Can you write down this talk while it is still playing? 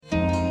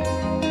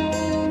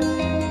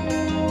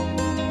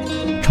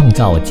创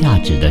造价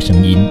值的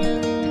声音。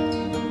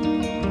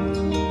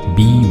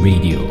B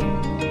Radio。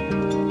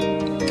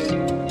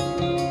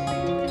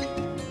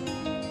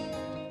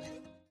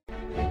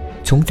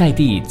从在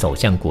地走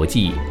向国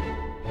际，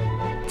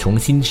从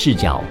新视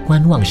角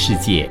观望世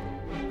界，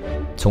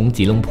从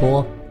吉隆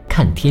坡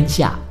看天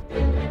下。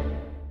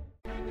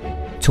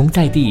从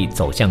在地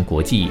走向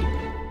国际，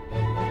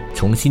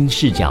从新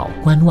视角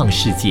观望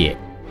世界，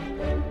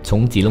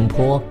从吉隆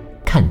坡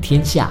看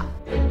天下。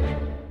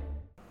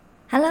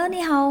Hello，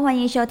 你好，欢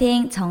迎收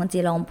听从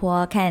吉隆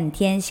坡看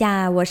天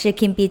下，我是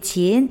Kim 碧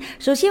琴。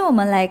首先我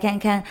们来看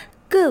看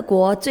各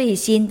国最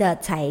新的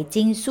财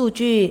经数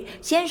据，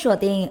先锁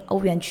定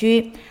欧元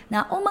区。那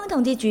欧盟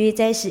统计局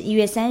在11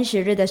月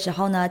30日的时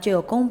候呢，就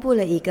有公布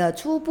了一个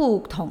初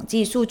步统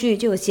计数据，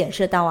就有显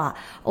示到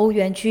欧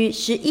元区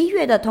11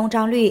月的通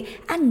胀率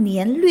按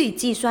年率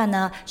计算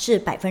呢是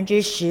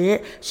 10%，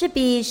 是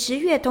比10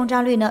月通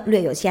胀率呢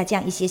略有下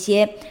降一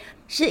些。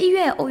11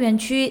月欧元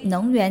区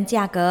能源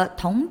价格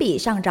同比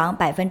上涨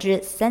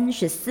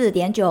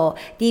 34.9%，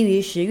 低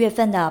于10月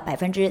份的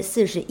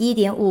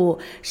 41.5%，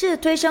 是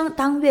推升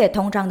当月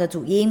通胀的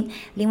主因。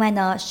另外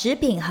呢，食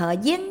品和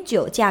烟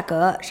酒价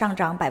格上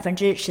涨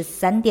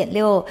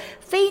 13.6%，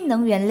 非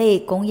能源类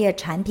工业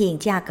产品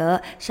价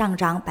格上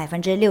涨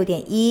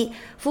 6.1%，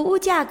 服务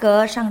价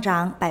格上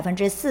涨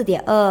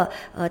 4.2%。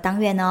当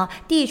月呢，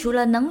剔除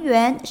了能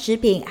源、食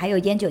品还有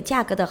烟酒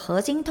价格的核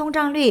心通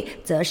胀率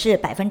则是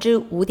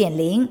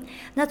 5.0%。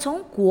那从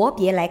国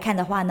别来看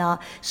的话呢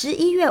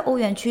，11月欧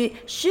元区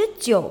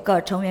19个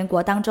成员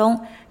国当中，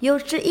有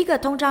11个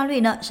通胀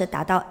率呢是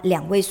达到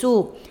2位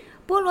数。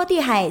波罗的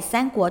海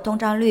3国通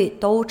胀率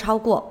都超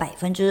过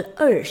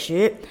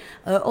 20%，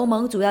 而欧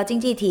盟主要经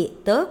济体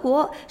德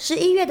国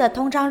11月的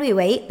通胀率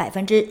为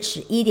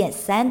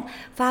 11.3%，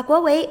 法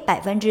国为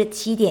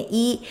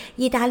 7.1%，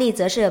 意大利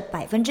则是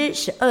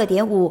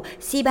 12.5%，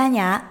 西班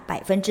牙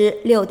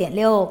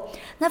 6.6%。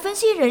 那分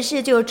析人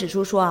士就指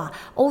出说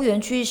欧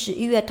元区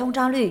11月通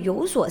胀率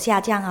有所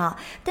下降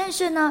但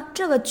是呢，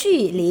这个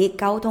距离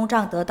高通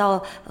胀得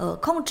到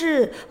控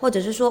制，或者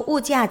是说物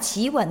价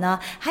企稳呢，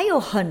还有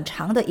很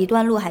长的一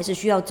段路还是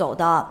需要走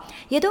的，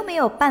也都没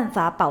有办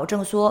法保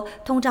证说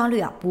通胀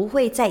率不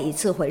会再一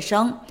次回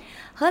升。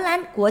荷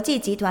兰国际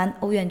集团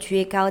欧元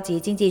区高级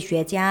经济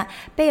学家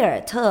贝尔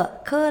特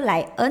科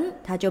莱恩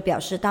他就表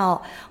示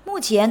到，目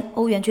前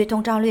欧元区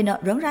通胀率呢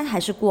仍然还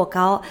是过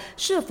高，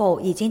是否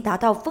已经达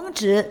到峰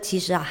值，其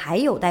实还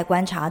有待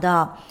观察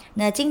的。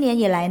那今年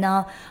以来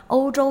呢，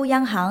欧洲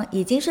央行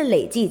已经是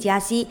累计加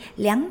息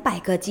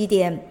200个基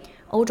点。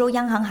欧洲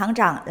央行行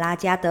长拉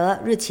加德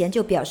日前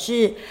就表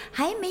示，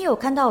还没有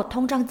看到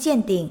通胀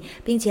见顶，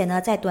并且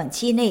呢在短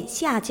期内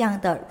下降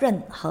的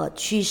任何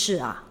趋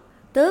势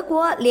德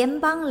国联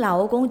邦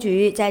劳工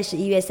局在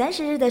11月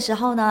30日的时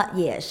候呢，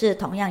也是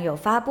同样有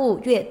发布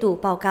月度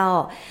报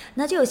告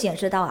那就显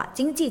示到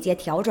经季节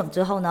调整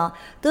之后呢，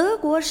德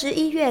国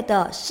11月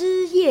的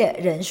失业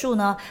人数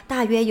呢，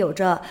大约有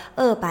着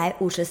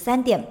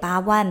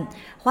 253.8 万，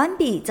环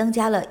比增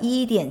加了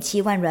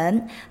 1.7 万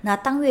人。那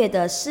当月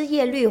的失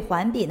业率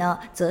环比呢，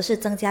则是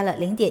增加了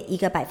 0.1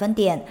 个百分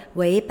点，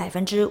为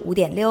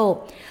 5.6%。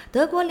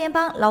 德国联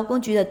邦劳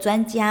工局的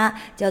专家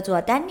叫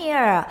做丹尼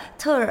尔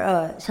·特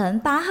尔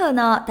岑巴赫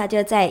呢，他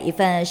就在一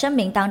份声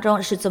明当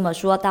中是这么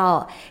说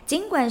到，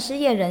尽管失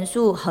业人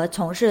数和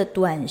从事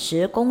短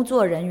时工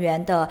作人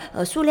员的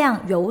数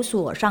量有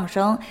所上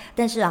升，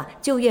但是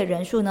就业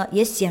人数呢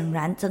也显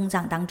然增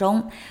长当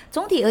中。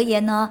总体而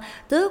言呢，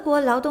德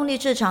国劳动力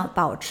市场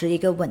保持一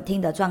个稳定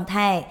的状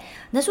态。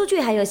那数据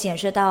还有显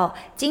示到，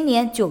今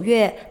年9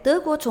月德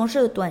国从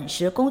事短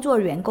时工作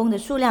员工的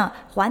数量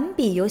环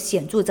比有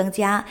显著增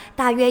加，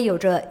大约有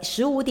着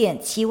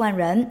 15.7 万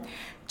人。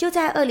就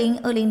在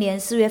2020年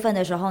4月份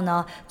的时候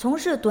呢，从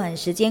事短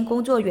时间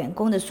工作员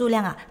工的数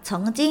量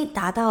曾经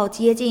达到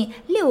接近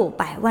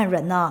600万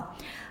人呢。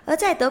而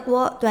在德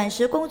国，短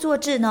时工作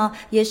制呢，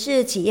也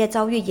是企业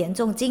遭遇严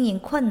重经营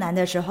困难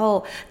的时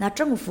候，那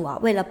政府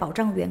为了保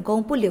障员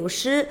工不流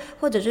失，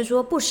或者是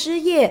说不失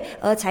业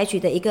而采取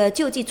的一个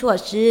救济措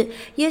施，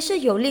也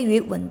是有利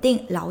于稳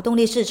定劳动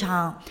力市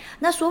场。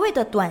那所谓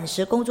的短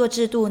时工作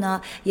制度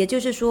呢，也就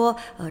是说，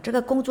这个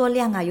工作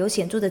量有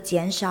显著的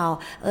减少，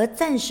而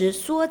暂时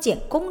缩减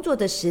工作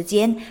的时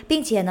间，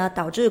并且呢，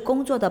导致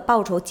工作的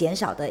报酬减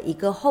少的一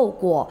个后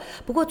果。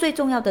不过最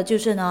重要的就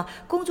是呢，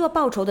工作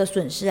报酬的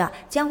损失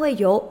将会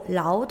由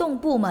劳动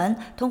部门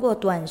通过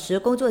短时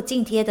工作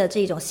津贴的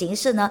这种形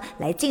式呢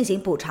来进行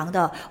补偿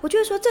的。我觉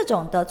得说这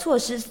种的措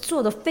施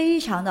做得非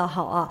常的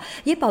好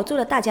也保住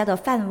了大家的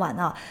饭碗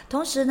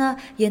同时呢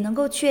也能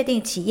够确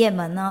定企业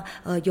们呢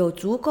有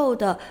足够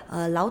的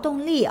劳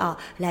动力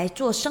来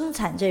做生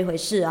产这回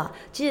事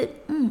其实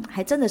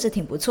还真的是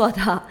挺不错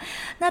的。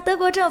那德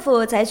国政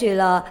府采取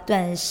了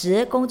短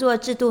时工作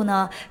制度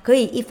呢，可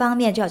以一方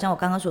面就好像我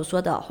刚刚所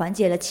说的，缓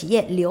解了企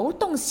业流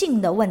动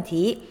性的问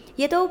题，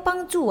也都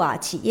帮助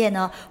企业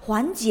呢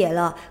缓解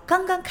了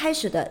刚刚开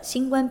始的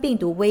新冠病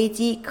毒危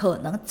机可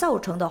能造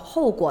成的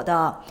后果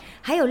的。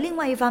还有另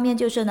外一方面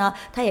就是呢，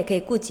它也可以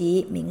顾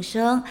及民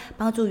生，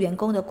帮助员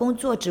工的工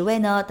作职位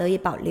呢得以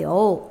保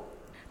留，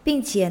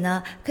并且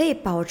呢可以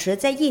保持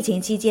在疫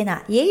情期间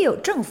也有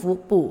政府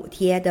补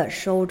贴的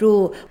收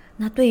入。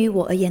那对于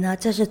我而言呢，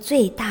这是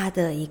最大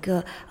的一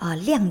个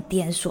亮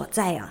点所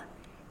在啊。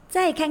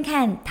再看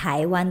看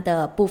台湾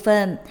的部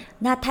分，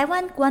那台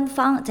湾官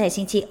方在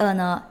星期二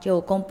呢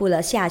就公布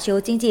了下修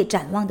经济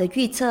展望的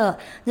预测。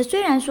那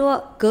虽然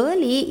说隔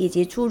离以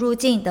及出入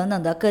境等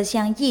等的各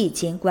项疫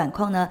情管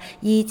控呢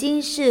已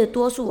经是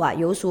多数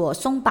有所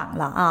松绑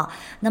了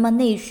那么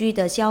内需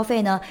的消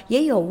费呢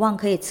也有望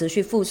可以持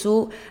续复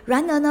苏。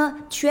然而呢，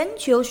全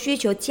球需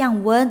求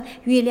降温，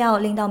预料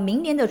令到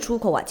明年的出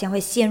口将会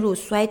陷入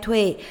衰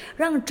退，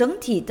让整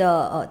体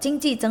的经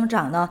济增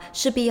长呢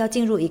势必要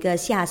进入一个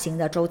下行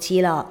的周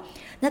期了。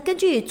那根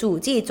据主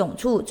计总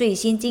处最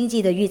新经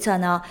济的预测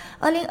呢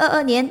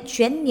，2022年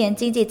全年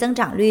经济增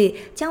长率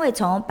将会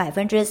从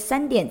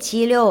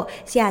 3.76%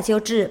 下修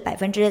至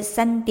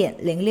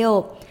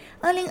 3.06%，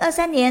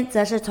 2023年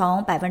则是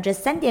从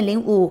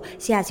 3.05%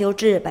 下修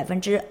至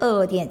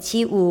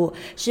 2.75%，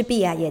 势必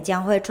也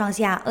将会创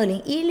下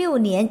2016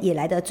年以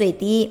来的最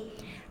低。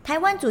台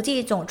湾主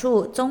计总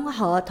处综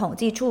合统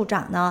计处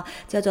长呢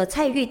叫做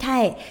蔡玉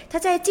泰，他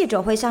在记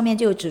者会上面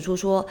就指出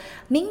说，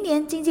明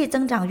年经济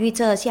增长预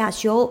测下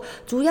修，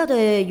主要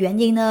的原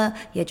因呢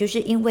也就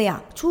是因为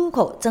出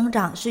口增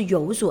长是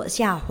有所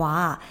下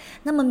滑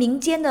那么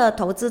民间的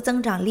投资增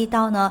长力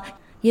道呢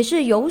也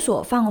是有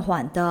所放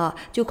缓的，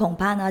就恐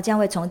怕呢将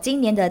会从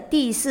今年的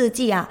第4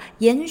季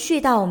延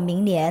续到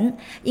明年，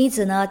因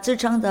此呢支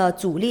撑的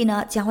阻力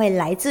呢将会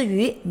来自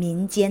于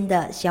民间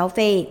的消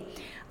费。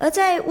而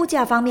在物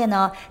价方面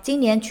呢，今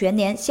年全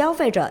年消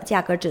费者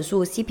价格指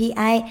数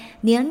CPI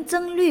年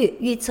增率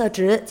预测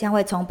值将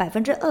会从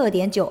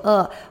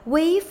 2.92%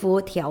 微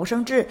幅调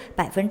升至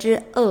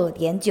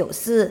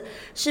 2.94%，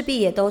 势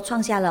必也都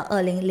创下了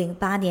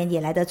2008年以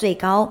来的最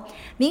高。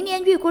明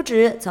年预估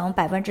值从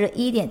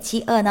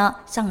 1.72% 呢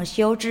上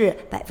修至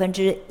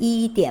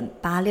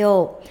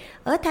 1.86%。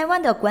而台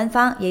湾的官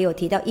方也有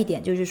提到一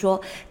点，就是说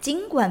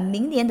尽管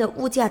明年的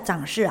物价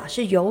涨势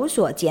是有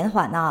所减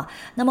缓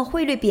那么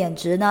汇率贬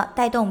值呢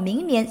带动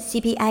明年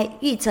CPI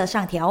预测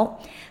上调。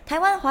台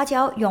湾华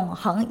侨永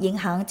恒银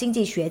行经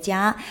济学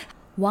家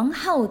王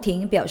浩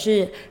庭表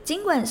示，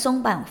尽管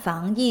松绑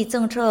防疫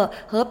政策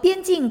和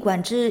边境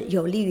管制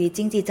有利于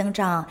经济增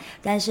长，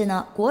但是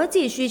呢国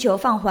际需求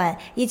放缓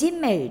以及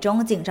美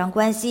中紧张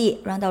关系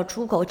让到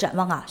出口展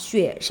望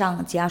雪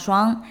上加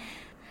霜。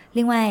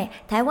另外，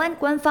台湾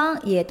官方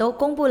也都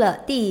公布了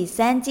第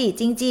3季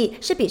经济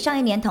是比上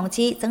一年同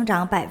期增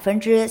长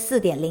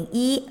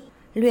 4.01%，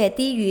 略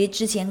低于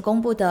之前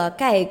公布的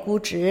概估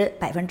值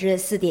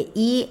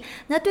 4.1%。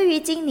 那对于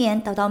今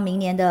年到明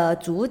年的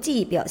逐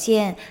季表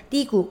现，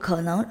低谷可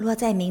能落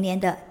在明年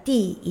的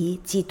第1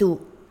季度。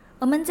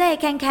我们再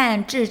看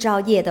看制造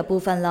业的部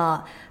分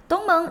了。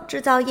东盟制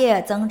造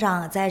业增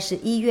长在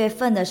11月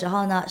份的时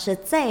候呢是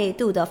再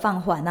度的放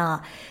缓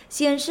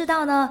显示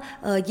到呢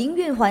营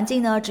运环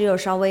境呢只有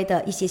稍微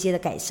的一些的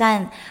改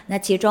善。那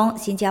其中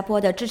新加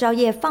坡的制造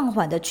业放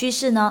缓的趋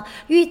势呢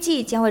预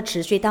计将会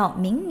持续到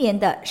明年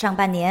的上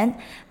半年。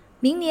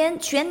明年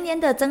全年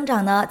的增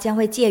长呢将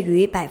会介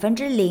于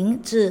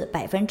 0% 至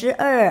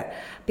 2%。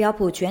 标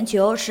普全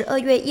球12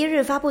月1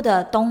日发布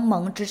的东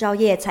盟制造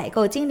业采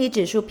购经理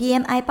指数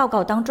PMI 报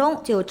告当中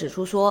就指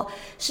出说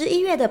，11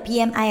月的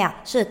PMI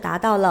是达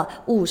到了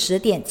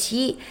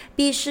 50.7，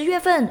 比10月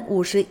份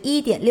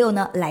 51.6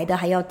 呢来的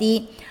还要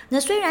低。那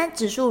虽然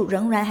指数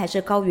仍然还是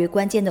高于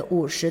关键的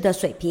50的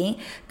水平，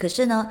可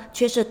是呢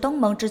却是东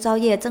盟制造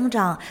业增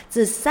长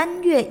自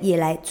3月以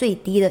来最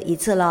低的一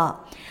次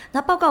了。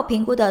那报告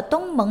评估的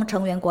东盟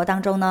成员国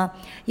当中呢，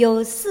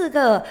有4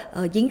个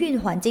营运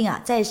环境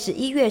在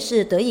11月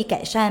是得以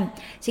改善。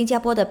新加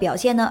坡的表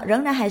现呢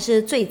仍然还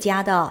是最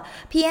佳的，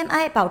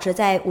 PMI 保持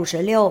在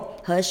56，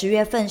和10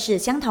月份是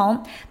相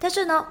同，但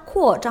是呢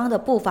扩张的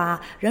步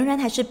伐仍然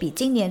还是比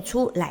今年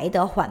初来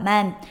得缓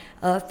慢。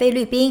而菲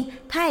律宾、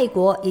泰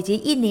国以及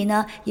印尼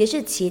呢也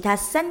是其他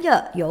3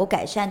个有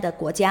改善的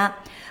国家。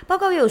报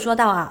告也有说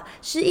到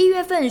11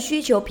月份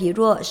需求疲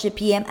弱是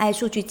PMI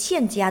数据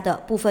欠佳的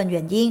部分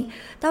原因，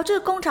导致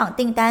工厂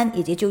订单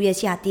以及就业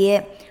下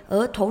跌，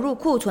而投入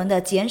库存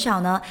的减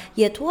少呢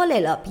也拖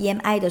累了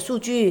PMI 的数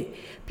据。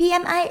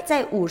 PMI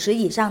在50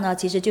以上呢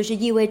其实就是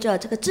意味着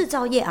这个制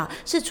造业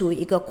是处于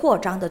一个扩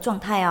张的状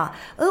态而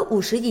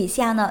50以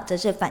下呢则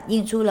是反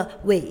映出了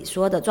萎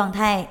缩的状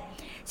态。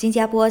新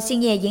加坡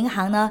兴业银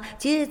行呢，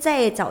其实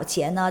在早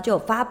前呢就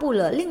发布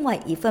了另外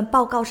一份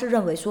报告，是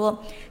认为说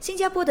新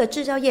加坡的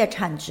制造业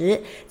产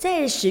值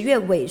在10月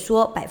萎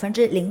缩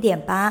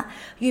 0.8%，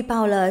 预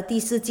报了第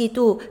4季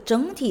度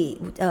整体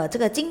这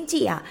个经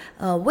济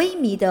萎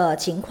靡的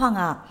情况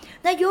啊。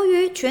那由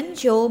于全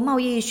球贸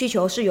易需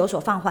求是有所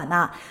放缓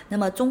嘛，那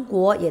么中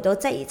国也都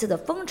再一次的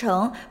封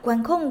城、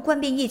管控冠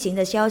病疫情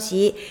的消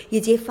息，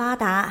以及发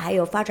达还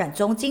有发展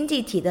中经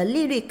济体的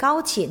利率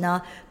高企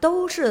呢，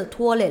都是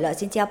拖累了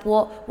新加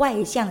坡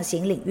外向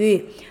型领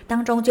域，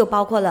当中就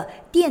包括了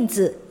电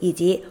子以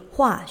及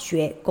化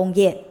学工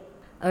业。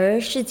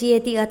而世界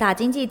第2大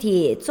经济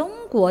体中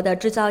国的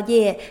制造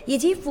业以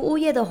及服务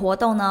业的活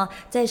动呢，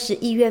在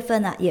11月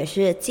份呢也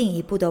是进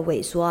一步的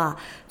萎缩啊。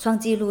创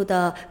纪录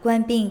的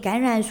冠病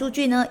感染数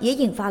据呢，也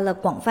引发了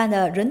广泛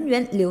的人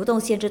员流动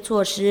限制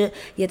措施，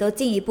也都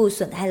进一步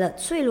损害了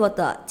脆弱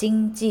的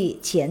经济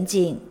前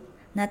景。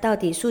那到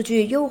底数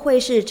据又会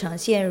是呈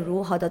现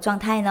如何的状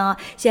态呢？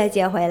下一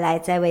节回来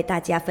再为大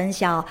家分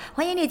享。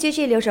欢迎你继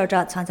续留守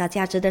着创造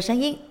价值的声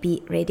音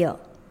B Radio，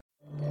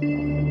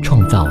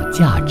 创造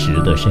价值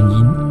的声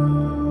音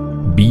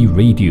B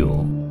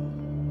Radio。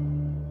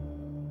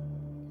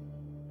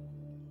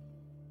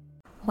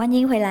 欢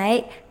迎回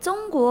来。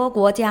中国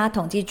国家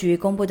统计局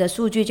公布的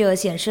数据就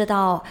显示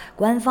到，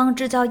官方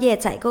制造业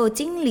采购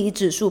经理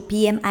指数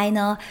PMI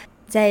呢，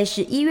在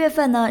11月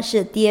份呢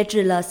是跌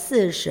至了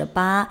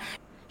48，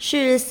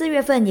是4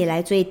月份以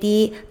来最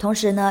低，同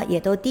时呢也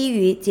都低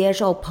于接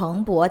受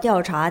彭博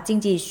调查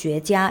经济学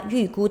家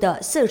预估的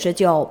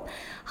49。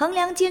衡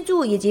量建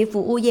筑以及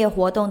服务业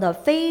活动的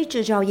非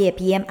制造业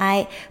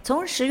PMI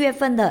从10月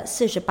份的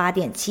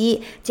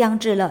 48.7 降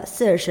至了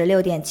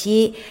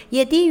 46.7，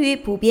 也低于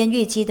普遍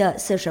预期的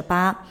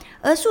48。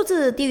而数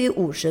字低于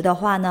50的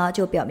话呢，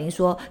就表明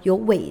说有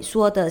萎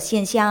缩的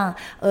现象，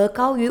而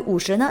高于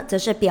50呢，则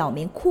是表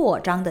明扩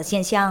张的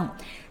现象。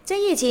在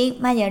疫情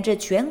蔓延至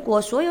全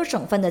国所有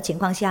省份的情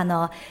况下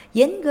呢，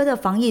严格的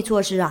防疫措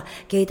施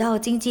给到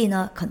经济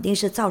呢，肯定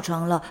是造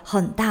成了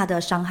很大的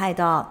伤害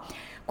的。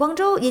广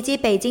州以及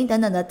北京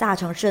等等的大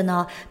城市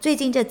呢，最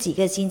近这几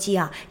个星期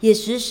也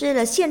实施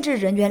了限制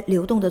人员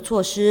流动的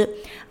措施，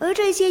而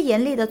这些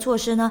严厉的措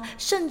施呢，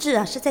甚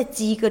至是在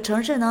几个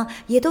城市呢，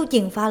也都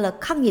引发了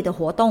抗议的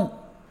活动。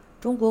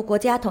中国国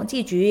家统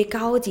计局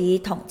高级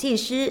统计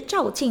师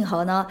赵庆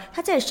和呢，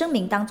他在声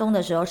明当中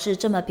的时候是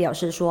这么表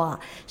示说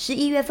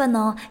11月份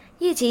呢，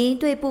疫情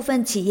对部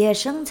分企业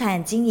生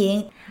产经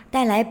营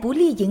带来不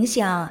利影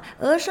响，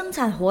而生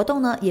产活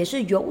动呢也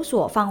是有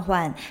所放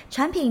缓，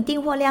产品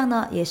订货量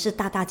呢也是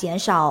大大减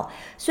少。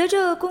随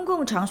着公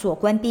共场所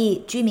关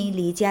闭，居民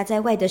离家在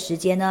外的时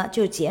间呢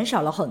就减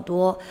少了很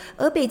多，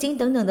而北京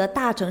等等的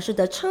大城市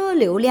的车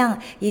流量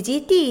以及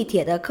地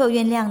铁的客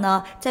运量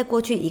呢，在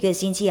过去1个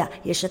星期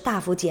也是大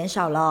幅减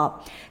少了。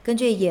根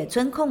据野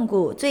村控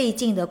股最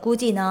近的估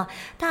计呢，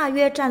大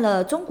约占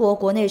了中国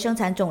国内生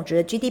产总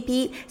值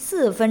GDP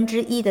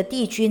 1/4的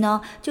地区呢，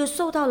就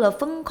受到了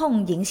封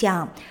控影响。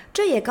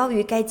这也高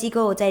于该机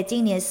构在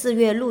今年4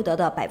月录得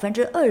的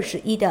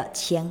 21% 的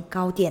前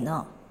高点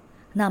呢。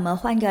那我们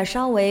换个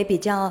稍微比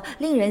较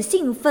令人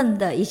兴奋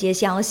的一些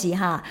消息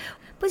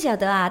不晓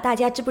得大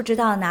家知不知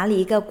道哪里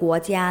一个国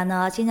家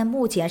呢，现在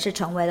目前是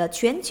成为了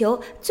全球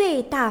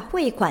最大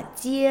汇款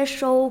接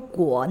收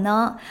国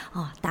呢？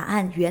答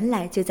案原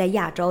来就在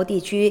亚洲地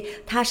区，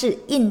它是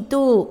印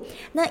度。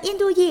那印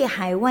度裔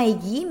海外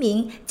移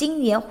民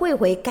今年汇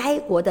回该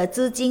国的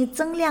资金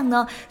增量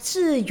呢，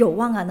是有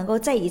望能够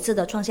再一次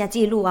的创下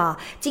纪录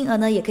进而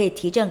呢也可以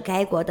提振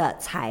该国的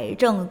财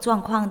政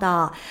状况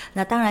的。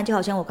那当然就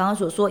好像我刚刚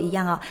所说一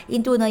样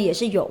印度呢也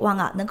是有望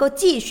能够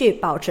继续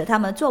保持他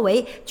们作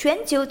为全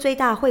球最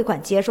大汇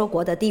款接收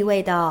国的地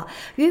位的。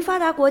与发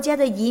达国家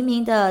的移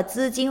民的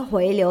资金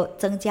回流，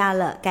增加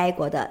了该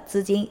国的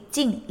资金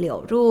净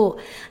流入。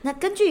那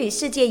根据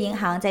世界银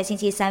行在星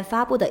期3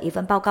发布的一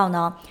份报告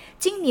呢，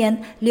今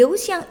年流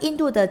向印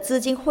度的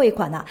资金汇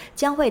款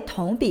将会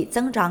同比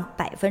增长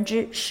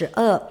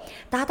 12%，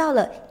 达到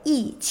了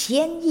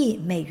1000亿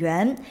美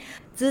元。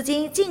资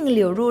金净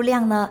流入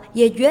量呢，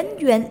也远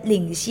远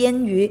领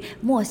先于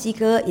墨西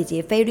哥以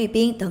及菲律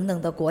宾等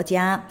等的国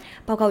家。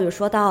报告有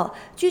说到，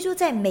居住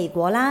在美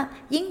国啦、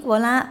英国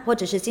啦，或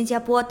者是新加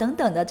坡等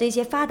等的这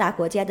些发达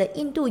国家的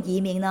印度移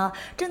民呢，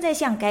正在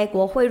向该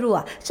国汇入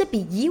是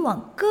比以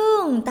往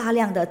更大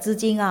量的资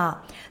金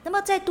那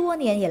么在多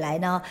年以来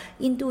呢，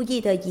印度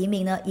裔的移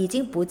民呢，已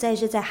经不再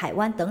是在海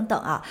湾等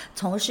等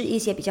从事一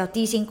些比较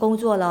低薪工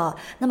作了。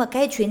那么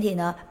该群体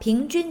呢，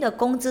平均的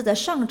工资的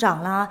上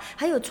涨啦，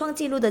还有创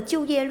纪录的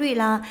就业率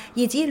啦，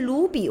以及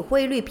卢比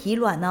汇率疲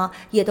软呢，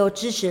也都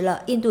支持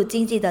了印度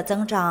经济的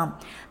增长。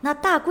那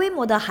大规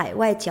模的海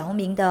外侨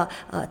民的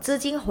资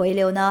金回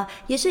流呢，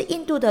也是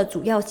印度的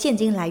主要现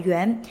金来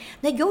源。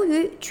那由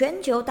于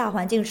全球大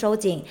环境收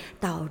紧，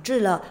导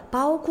致了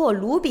包括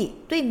卢比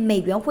对美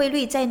元汇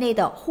率在内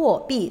的货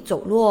币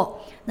走弱。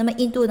那么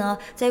印度呢，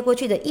在过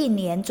去的1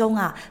年中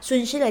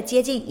损失了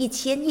接近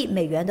1000亿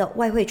美元的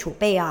外汇储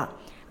备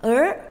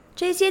而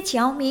这些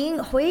侨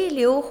民回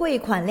流汇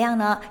款量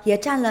呢，也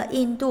占了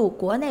印度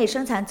国内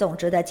生产总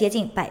值的接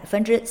近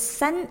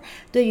3%，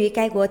对于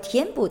该国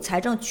填补财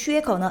政缺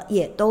口呢，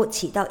也都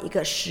起到一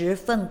个十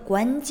分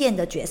关键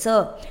的角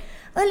色。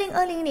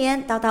2020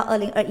年到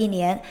2021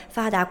年，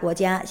发达国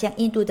家向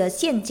印度的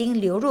现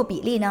金流入比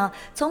例呢，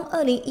从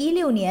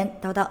2016年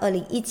到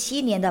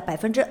2017年的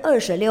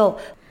26%。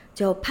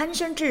就攀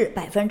升至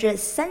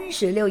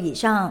36%以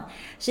上。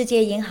世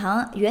界银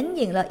行援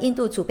引了印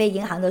度储备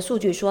银行的数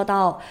据说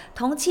道，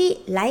同期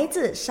来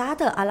自沙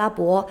特阿拉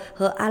伯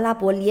和阿拉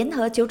伯联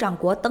合酋长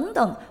国等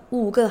等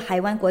5个海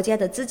湾国家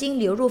的资金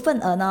流入份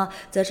额呢，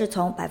则是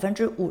从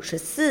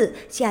54%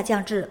下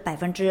降至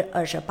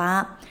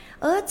28%。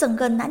而整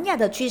个南亚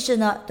的趋势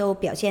呢，都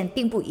表现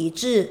并不一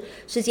致。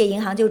世界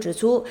银行就指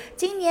出，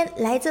今年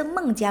来自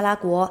孟加拉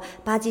国、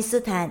巴基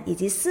斯坦以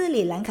及斯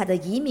里兰卡的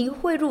移民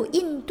汇入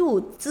印度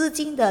资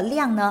金的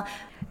量呢，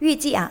预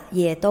计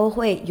也都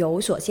会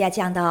有所下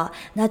降的。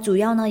那主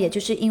要呢，也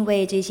就是因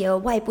为这些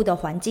外部的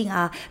环境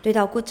对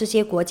到这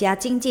些国家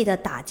经济的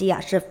打击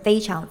是非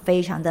常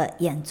非常的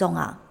严重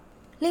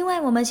另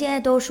外，我们现在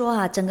都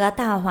说整个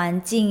大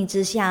环境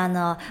之下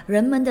呢，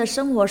人们的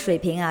生活水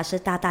平是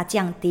大大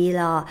降低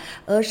了，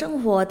而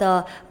生活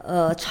的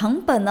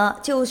成本呢，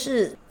就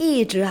是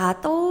一直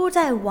都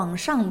在往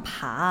上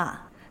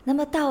爬。那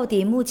么到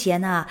底目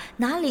前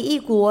哪里一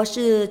国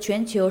是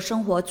全球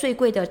生活最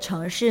贵的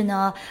城市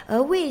呢？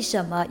而为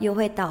什么又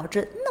会导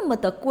致那么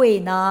的贵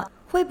呢？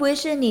会不会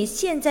是你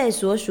现在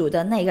所属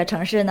的那个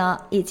城市呢？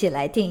一起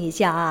来听一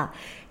下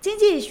经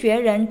济学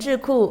人智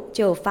库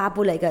就发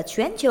布了一个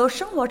全球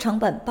生活成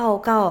本报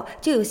告，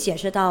就显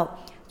示到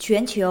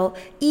全球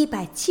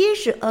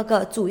172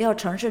个主要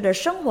城市的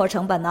生活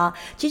成本呢，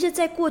其实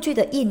在过去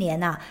的一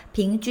年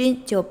平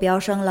均就飙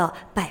升了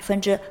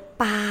8.1%，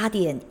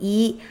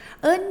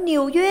而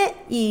纽约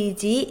以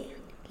及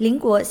邻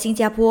国新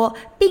加坡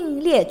并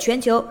列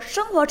全球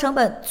生活成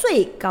本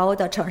最高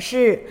的城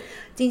市。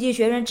经济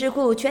学人智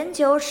库全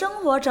球生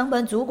活成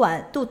本主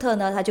管杜特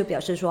呢，他就表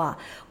示说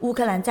乌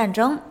克兰战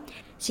争、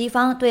西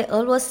方对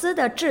俄罗斯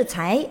的制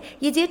裁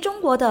以及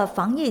中国的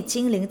防疫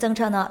清零政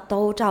策呢，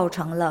都造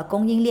成了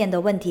供应链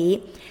的问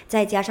题，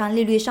再加上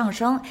利率上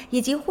升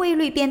以及汇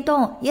率变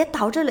动，也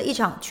导致了一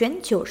场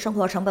全球生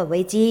活成本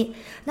危机。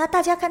那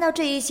大家看到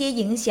这一些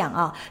影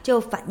响就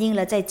反映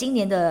了在今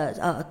年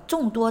的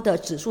众多的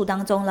指数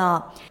当中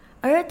了。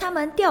而他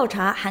们调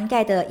查涵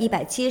盖的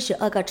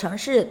172个城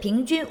市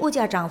平均物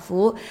价涨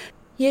幅，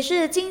也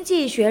是经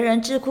济学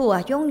人智库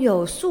拥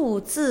有数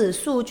字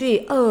数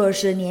据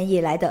20年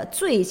以来的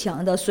最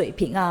强的水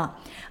平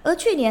而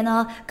去年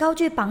呢，高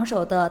居榜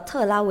首的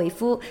特拉维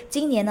夫，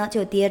今年呢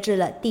就跌至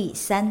了第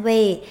3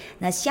位。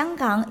那香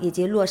港以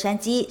及洛杉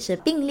矶是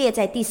并列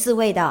在第4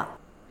位的。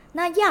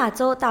那亚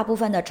洲大部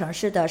分的城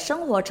市的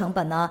生活成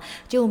本呢，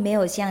就没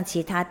有像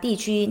其他地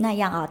区那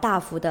样大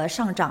幅的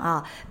上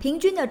涨平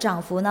均的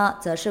涨幅呢，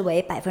则是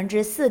为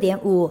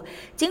4.5%。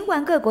尽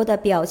管各国的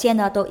表现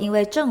呢，都因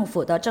为政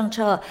府的政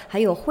策还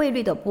有汇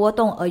率的波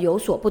动而有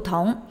所不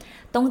同。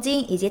东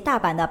京以及大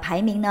阪的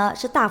排名呢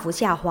是大幅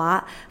下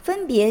滑，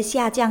分别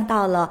下降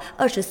到了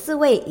24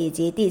位以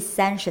及第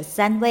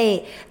33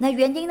位。那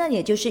原因呢，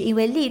也就是因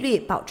为利率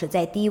保持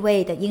在低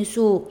位的因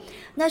素。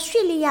那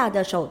叙利亚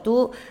的首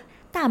都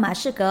大马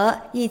士革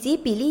以及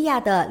比利亚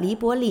的黎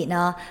波里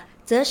呢，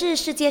则是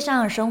世界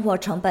上生活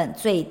成本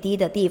最低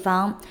的地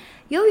方。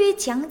由于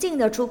强劲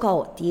的出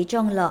口敌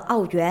中了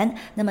澳元，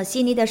那么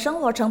悉尼的生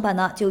活成本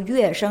呢就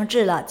跃升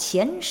至了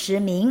前10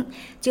名。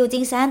旧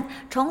金山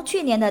从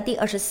去年的第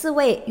24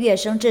位跃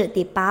升至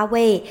第8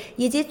位，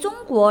以及中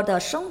国的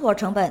生活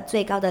成本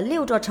最高的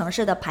6座城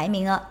市的排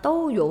名呢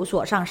都有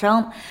所上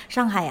升。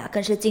上海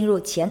更是进入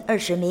前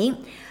20名。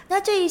那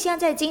这一项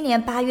在今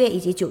年8月以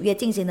及9月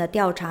进行的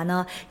调查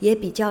呢，也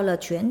比较了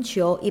全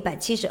球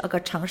172个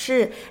城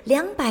市、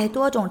200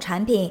多种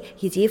产品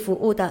以及服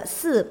务的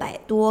400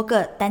多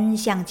个单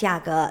项价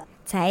格，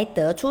才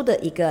得出的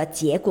一个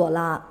结果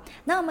了。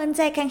那我们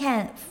再看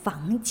看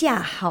房价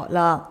好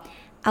了。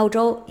澳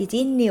洲以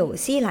及纽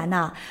西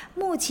兰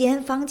目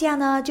前房价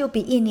呢就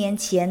比1年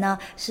前呢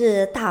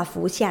是大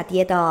幅下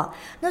跌的。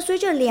那随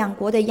着两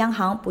国的央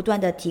行不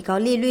断的提高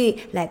利率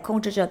来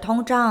控制着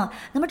通胀，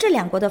那么这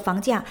两国的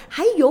房价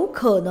还有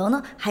可能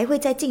呢还会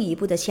再进一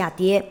步的下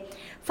跌。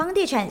房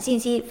地产信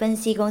息分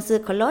析公司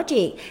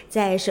CoreLogic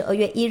在12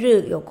月1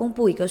日有公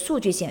布一个数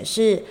据显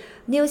示，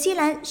纽西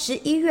兰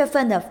11月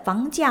份的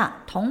房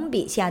价同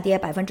比下跌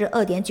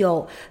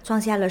 2.9%，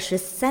 创下了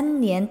13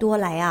年多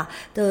来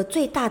的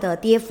最大的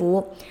跌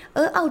幅。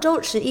而澳洲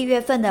11月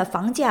份的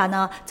房价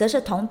呢，则是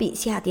同比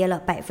下跌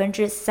了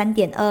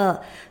 3.2%。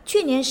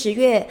去年10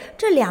月，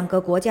这两个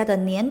国家的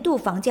年度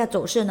房价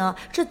走势呢，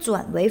是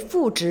转为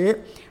负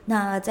值。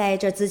那在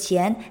这之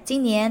前，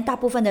今年大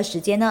部分的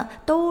时间呢，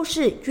都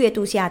是月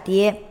度下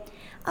跌。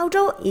澳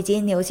洲以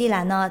及纽西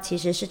兰呢，其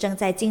实是正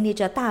在经历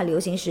着大流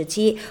行时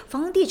期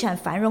房地产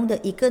繁荣的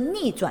一个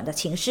逆转的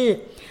情势。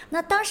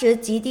那当时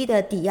极低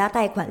的抵押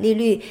贷款利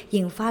率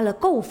引发了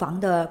购房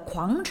的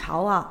狂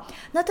潮啊。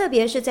那特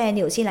别是在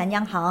纽西兰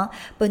央行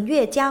本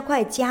月加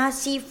快加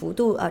息幅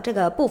度这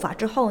个步伐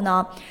之后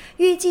呢，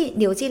预计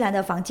纽西兰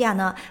的房价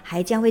呢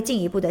还将会进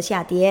一步的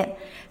下跌。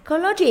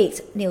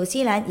Cologix 纽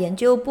西兰研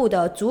究部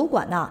的主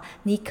管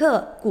尼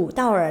克古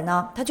道尔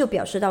呢，他就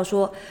表示到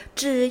说，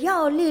只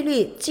要利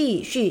率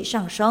继续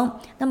上升，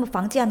那么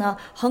房价呢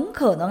很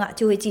可能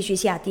就会继续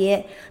下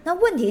跌。那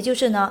问题就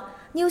是呢，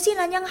纽西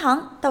兰央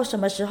行到什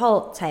么时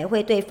候才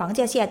会对房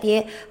价下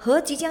跌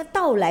和即将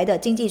到来的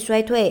经济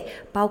衰退，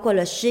包括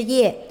了失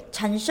业，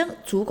产生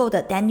足够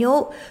的担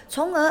忧，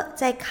从而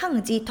在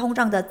抗击通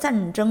胀的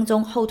战争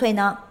中后退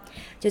呢？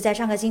就在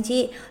上个星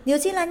期，纽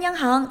西兰央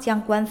行将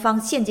官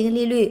方现金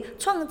利率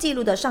创纪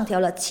录的上调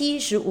了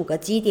75个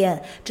基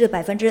点至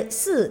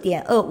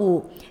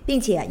 4.25%，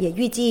 并且也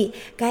预计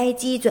该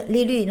基准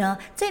利率呢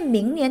在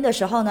明年的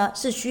时候呢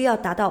是需要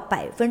达到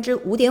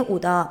 5.5%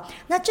 的。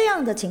那这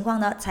样的情况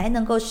呢才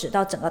能够使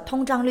到整个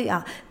通胀率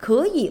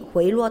可以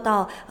回落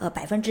到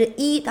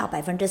1%到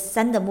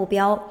3%的目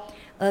标。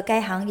而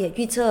该行也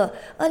预测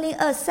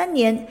2023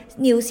年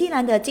纽西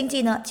兰的经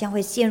济呢将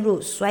会陷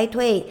入衰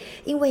退，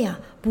因为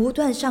不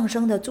断上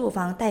升的住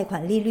房贷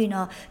款利率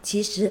呢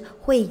其实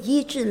会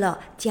抑制了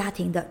家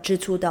庭的支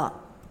出的。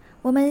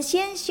我们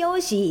先休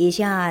息一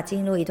下，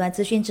进入一段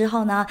资讯之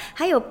后呢，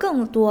还有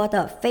更多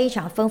的非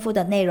常丰富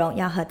的内容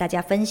要和大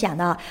家分享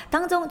的，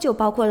当中就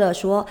包括了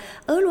说，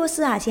俄罗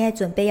斯现在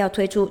准备要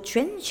推出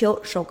全球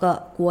首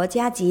个国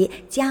家级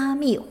加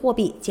密货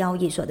币交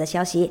易所的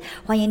消息。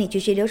欢迎你继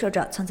续留守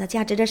着创造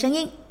价值的声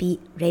音 Be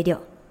Radio，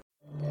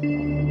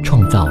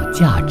 创造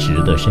价值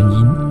的声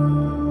音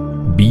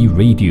Be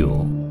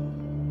Radio。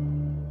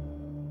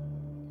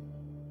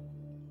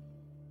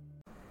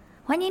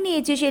欢迎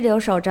你继续留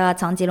守着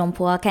从吉隆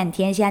坡看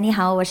天下。你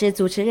好，我是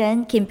主持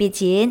人 Kim 碧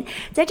琴。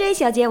在这一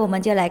小节，我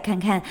们就来看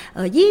看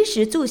衣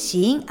食住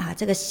行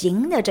这个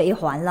行的这一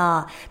环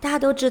了。大家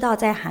都知道，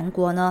在韩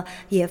国呢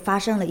也发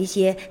生了一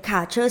些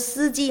卡车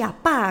司机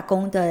罢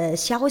工的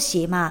消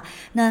息嘛。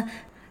那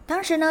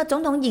当时呢，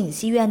总统尹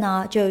锡悦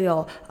呢就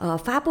有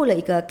发布了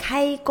一个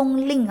开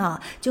工令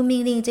就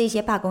命令这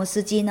些罢工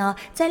司机呢，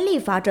在立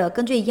法者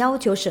根据要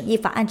求审议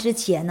法案之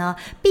前呢，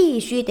必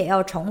须得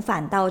要重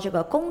返到这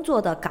个工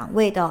作的岗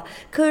位的。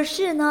可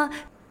是呢，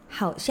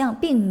好像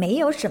并没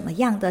有什么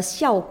样的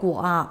效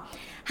果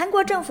韩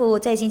国政府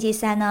在星期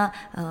三呢，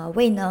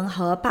未能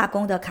和罢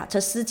工的卡车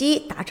司机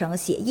达成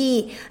协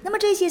议，那么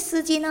这些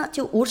司机呢，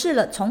就无视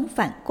了重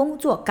返工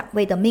作岗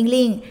位的命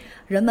令。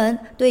人们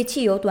对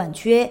汽油短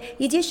缺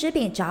以及食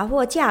品杂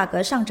货价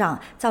格上涨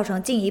造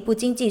成进一步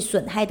经济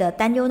损害的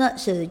担忧呢，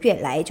是越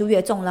来就越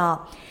重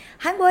了。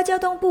韩国交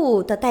通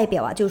部的代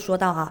表就说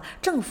到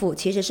政府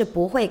其实是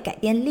不会改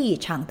变立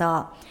场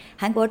的。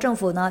韩国政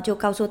府呢就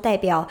告诉代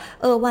表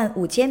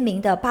25000名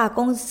的罢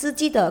工司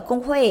机的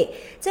工会，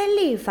在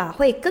立法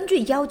会根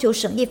据要求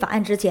审议法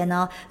案之前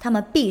呢，他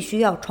们必须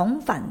要重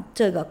返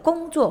这个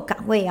工作岗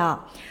位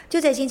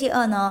就在星期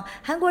二呢，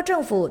韩国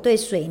政府对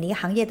水泥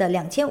行业的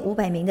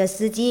2500名的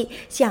司机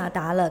下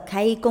达了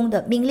开工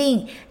的命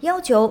令，要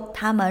求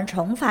他们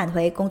重返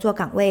回工作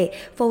岗位，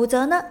否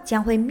则呢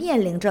将会面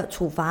临着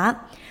处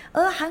罚。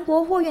而韩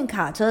国货运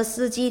卡车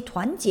司机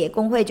团结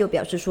工会就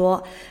表示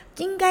说，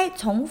应该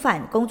重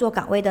返工作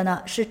岗位的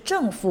呢是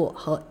政府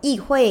和议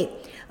会。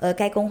而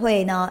该工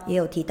会呢也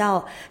有提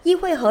到，议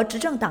会和执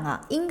政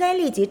党应该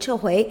立即撤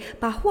回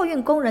把货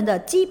运工人的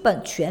基本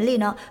权利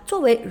呢作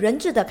为人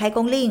质的开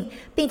工令，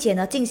并且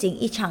呢进行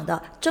一场的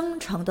真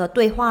诚的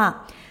对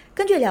话。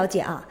根据了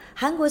解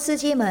韩国司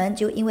机们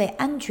就因为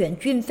安全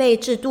运费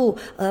制度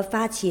而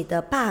发起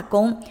的罢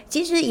工，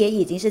其实也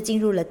已经是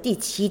进入了第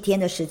7天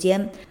的时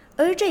间。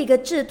而这个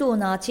制度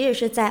呢，其实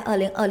是在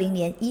2020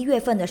年1月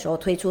份的时候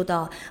推出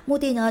的，目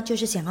的呢就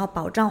是想要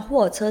保障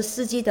货车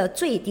司机的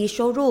最低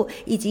收入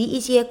以及一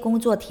些工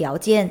作条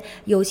件，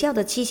有效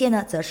的期限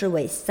呢则是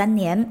为3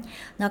年。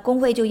那工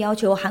会就要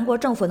求韩国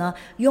政府呢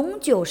永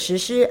久实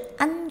施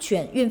安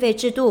全运费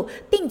制度，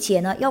并且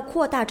呢要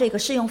扩大这个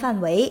适用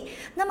范围。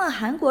那么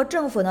韩国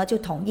政府呢就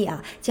同意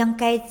将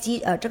该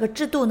这个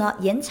制度呢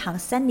延长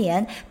3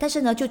年，但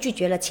是呢就拒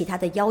绝了其他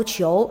的要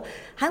求。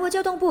韩国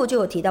交通部就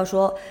有提到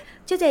说，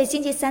就在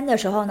星期三的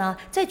时候呢，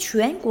在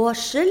全国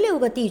16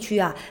个地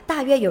区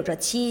大约有着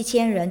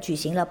7000人举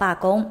行了罢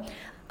工。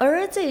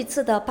而这一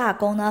次的罢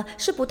工呢，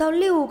是不到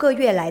6个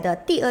月来的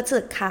第2次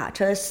卡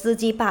车司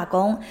机罢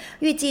工。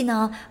预计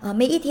呢，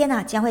每一天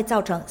将会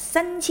造成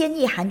3000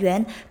亿韩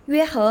元，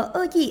约合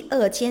2亿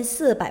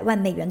2400万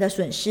美元的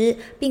损失，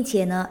并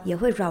且呢，也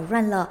会扰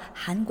乱了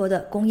韩国的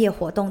工业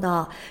活动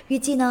的。预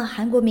计呢，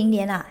韩国明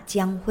年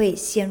将会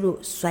陷入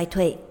衰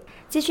退。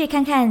继续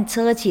看看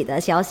车企的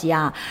消息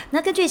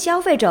那根据消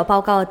费者报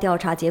告调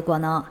查结果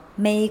呢，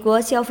美国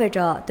消费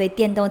者对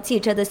电动汽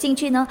车的兴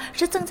趣呢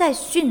是正在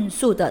迅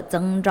速的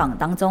增长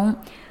当中。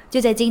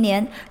就在今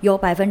年，有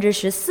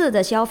14%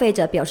的消费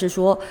者表示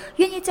说，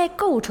愿意在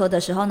购车的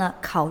时候呢，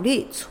考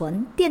虑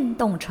纯电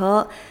动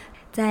车。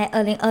在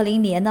2020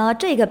年呢，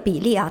这个比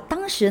例啊，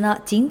当时呢，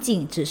仅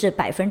只是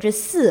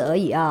4%而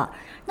已啊。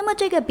那么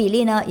这个比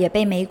例呢，也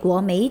被美国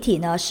媒体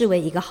呢视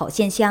为一个好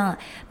现象。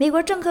美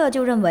国政客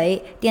就认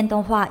为，电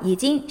动化已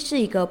经是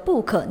一个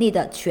不可逆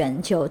的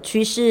全球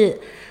趋势。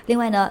另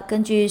外呢，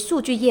根据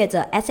数据业者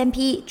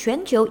S&P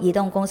全球移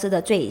动公司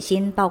的最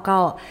新报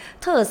告，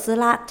特斯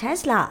拉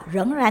Tesla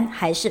仍然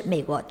还是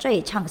美国最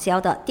畅销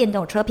的电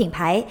动车品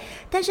牌，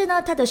但是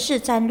呢，它的市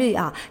占率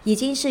啊，已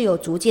经是有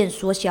逐渐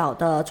缩小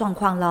的状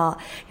况了。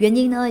原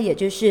因呢，也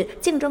就是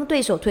竞争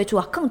对手推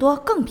出更多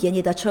更便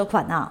宜的车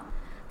款啊。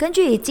根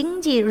据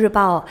经济日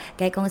报，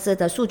该公司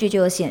的数据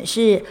就显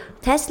示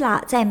 ，Tesla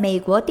在美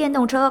国电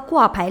动车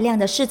挂牌量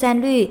的市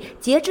占率，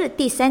截至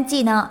第三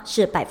季呢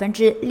是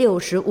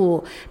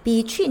65%，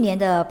比去年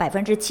的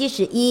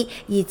71%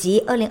以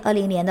及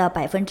2020年的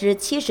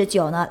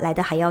79%呢来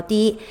得还要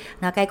低。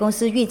那该公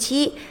司预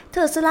期，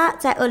特斯拉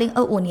在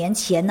2025年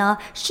前呢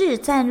市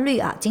占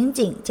率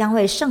仅将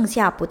会剩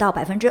下不到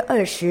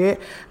20%，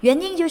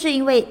原因就是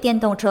因为电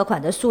动车款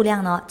的数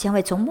量呢将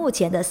会从目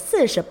前的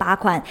48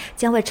款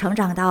将会成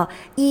长到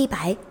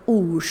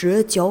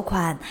159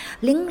款，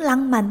琳琅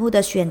满目的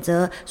选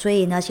择，所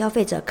以呢，消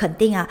费者肯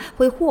定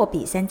会货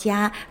比三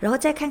家，然后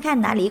再看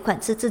看哪里一款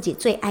是自己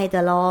最爱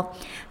的咯。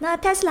那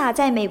Tesla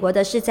在美国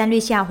的市占率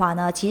下滑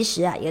呢，其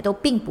实也都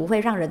并不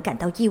会让人感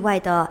到意外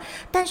的，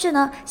但是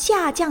呢，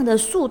下降的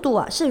速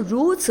度是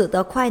如此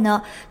的快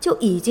呢，就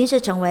已经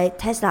是成为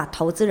Tesla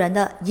投资人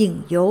的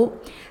隐忧。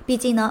毕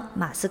竟呢，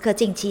马斯克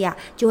近期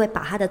就会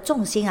把他的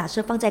重心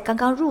是放在刚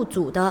刚入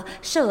主的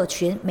社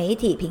群媒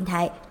体平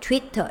台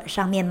Twitter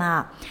上面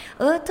嘛。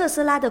而特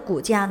斯拉的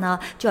股价呢，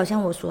就好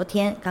像我昨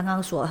天刚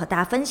刚所和大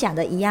家分享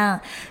的一样，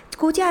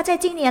股价在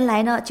今年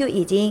来呢就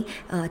已经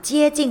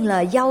接近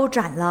了腰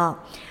斩了。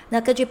那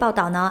根据报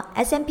道呢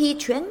 ，S&P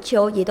全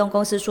球移动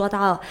公司说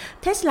到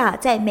 ，Tesla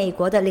在美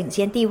国的领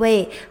先地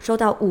位受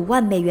到$5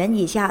万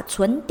以下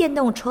纯电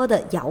动车的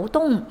摇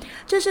动，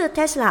这是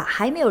Tesla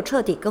还没有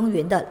彻底耕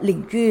耘的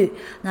领域。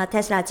那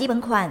Tesla 基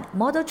本款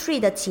Model 3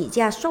的起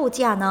价售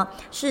价呢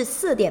是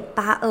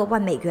$4.82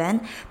万，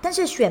但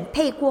是选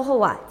配过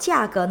后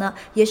价格呢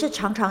也是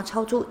常常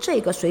超出这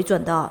个水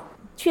准的。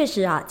确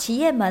实企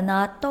业们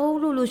呢都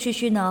陆陆续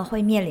续呢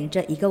会面临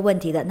着一个问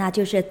题的，那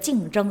就是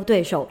竞争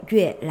对手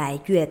越来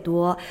越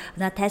多。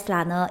那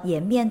Tesla 呢也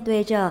面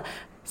对着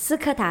斯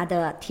柯达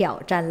的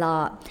挑战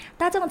了。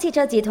大众汽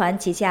车集团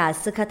旗下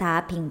斯柯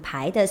达品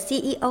牌的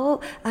CEO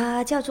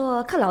叫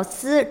做克劳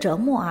斯·哲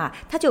莫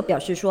他就表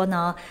示说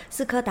呢，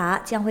斯柯达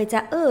将会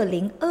在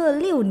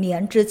2026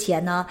年之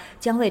前呢，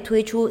将会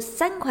推出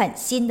3款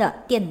新的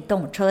电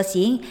动车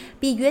型，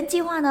比原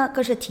计划呢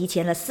更是提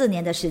前了4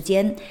年的时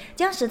间，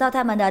将使到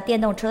他们的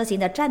电动车型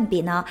的占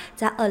比呢，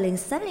在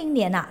2030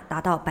年达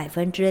到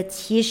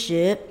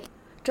70%。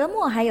哲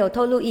莫还有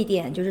透露一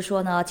点，就是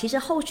说呢，其实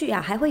后续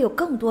还会有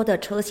更多的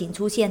车型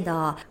出现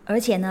的，而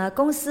且呢，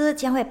公司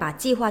将会把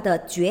计划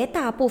的绝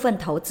大部分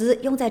投资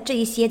用在这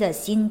一些的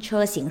新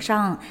车型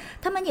上。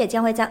他们也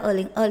将会在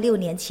2026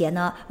年前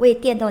呢，为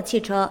电动汽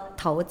车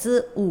投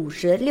资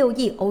56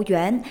亿欧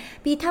元，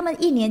比他们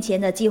1年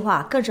前的计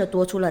划更是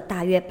多出了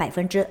大约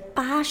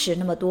80%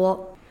那么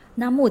多。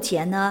那目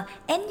前呢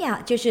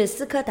Enya 就是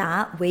斯柯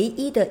达唯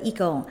一的一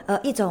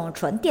种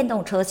纯电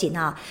动车型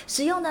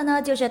使用的呢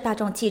就是大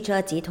众汽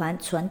车集团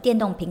纯电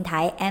动平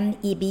台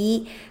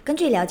MEB。 根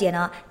据了解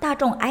呢，大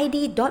众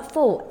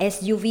ID.4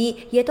 SUV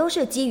也都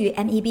是基于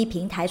MEB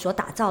平台所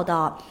打造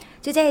的。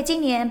就在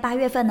今年8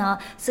月份呢，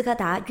斯柯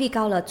达预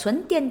告了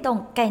纯电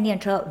动概念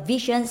车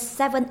Vision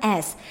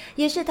 7S，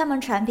 也是他们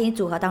产品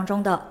组合当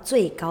中的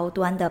最高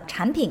端的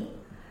产品。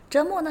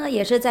哲莫呢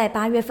也是在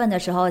8月份的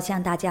时候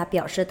向大家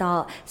表示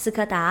到，斯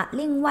柯达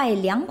另外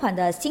2款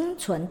的新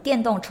纯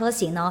电动车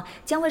型呢，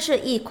将会是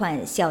一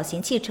款小型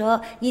汽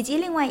车以及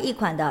另外一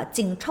款的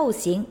紧凑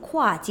型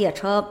跨界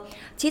车。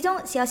其中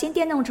小型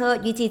电动车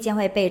预计将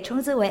会被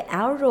称之为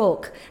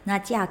L-Roc， 那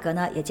价格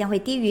呢也将会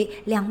低于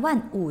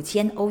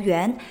25,000欧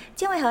元，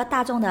将会和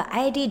大众的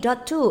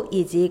ID.2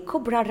 以及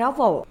Cupra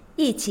Level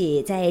一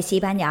起在西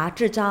班牙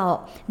制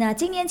造。那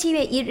今年7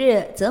月1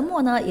日，泽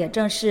莫呢也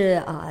正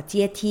式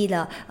接替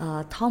了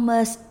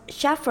Thomas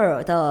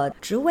Schaffer 的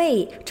职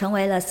位，成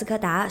为了斯柯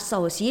达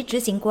首席执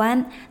行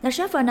官。那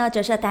Schaffer 呢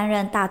则是担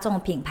任大众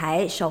品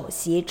牌首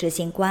席执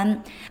行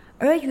官。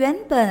而原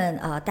本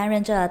担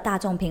任着大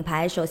众品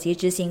牌首席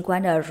执行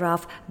官的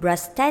Ralph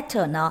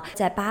Brestetter 呢，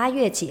在8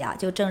月起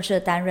就正式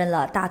担任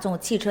了大众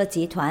汽车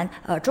集团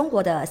中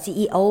国的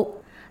CEO。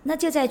那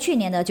就在去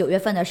年的9月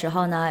份的时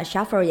候呢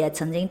Schaffer 也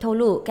曾经透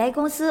露，该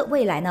公司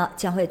未来呢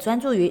将会专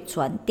注于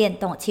纯电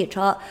动汽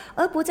车，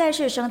而不再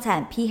是生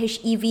产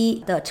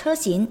PHEV 的车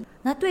型。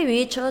那对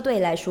于车队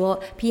来说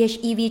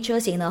PHEV 车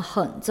型呢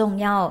很重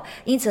要，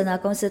因此呢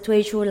公司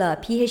推出了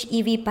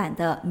PHEV 版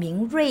的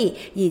明锐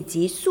以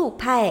及速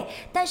派，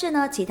但是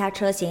呢其他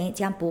车型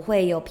将不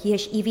会有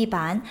PHEV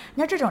版。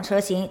那这种车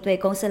型对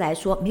公司来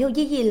说没有意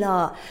义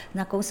了，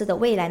那公司的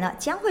未来呢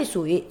将会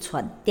属于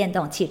纯电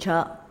动汽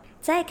车。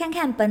再看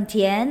看本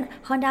田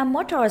Honda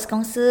Motors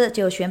公司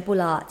就宣布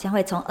了，将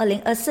会从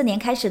2024年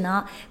开始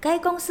呢，该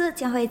公司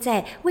将会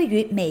在位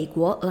于美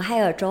国俄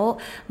亥俄州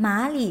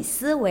马里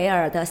斯维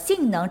尔的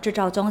性能制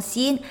造中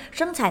心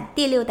生产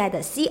第6代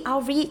的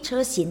CR-V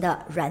车型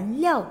的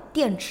燃料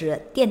电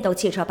池电动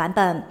汽车版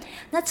本。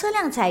那车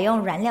辆采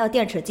用燃料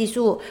电池技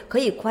术，可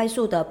以快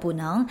速的补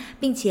能，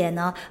并且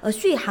呢，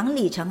续航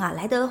里程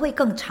来得会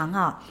更长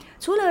啊。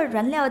除了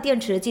燃料电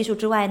池技术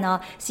之外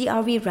呢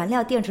 ，CR-V 燃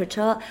料电池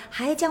车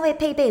还将会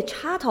配备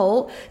插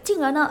头，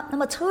进而呢，那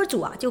么车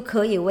主就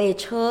可以为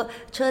车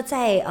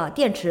载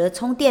电池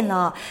充电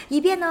了，以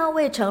便呢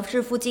为城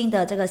市附近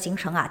的这个行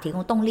程提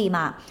供动力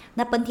嘛。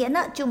那本田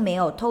呢就没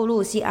有透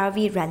露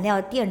CR-V 燃料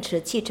电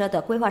池汽车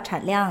的规划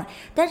产量，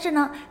但是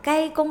呢，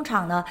该工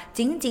厂呢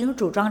仅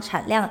组装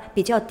产量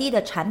比较低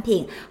的产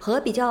品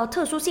和比较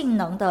特殊性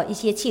能的一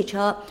些汽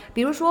车，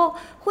比如说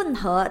混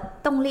合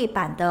动力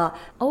版的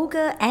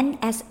Ogre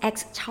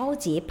NSX 超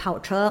级跑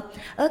车，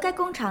而该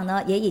工厂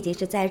呢也已经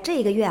是在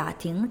这个月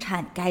停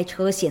产该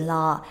车型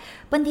了。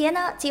本田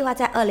呢计划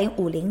在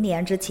2050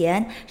年之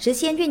前实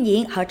现运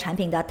营和产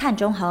品的碳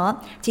中和，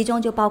其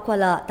中就包括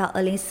了到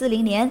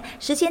2040年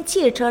实现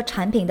汽车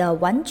产品的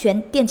完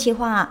全电气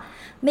化。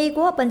美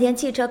国本田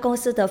汽车公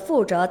司的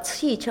负责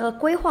汽车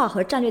规划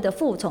和战略的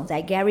副总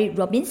裁 Gary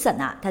Robinson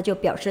他就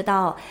表示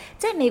到，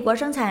在美国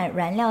生产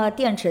燃料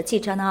电池汽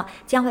车呢，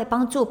将会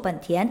帮助本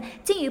田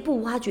进一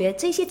步挖掘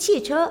这些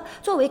汽车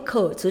作为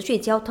可持续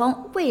交通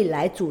未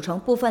来组成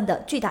部分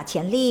的巨大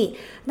潜力。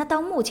那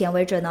到目前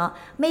为止呢，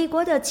美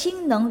国的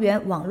氢能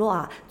源网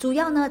络主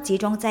要呢集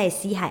中在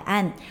西海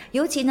岸，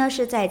尤其呢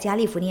是在加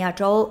利福尼亚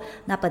州。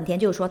那本田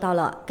就说到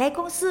了，该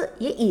公司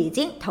也已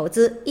经投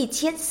资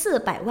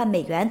1400万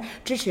美元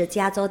支持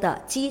加州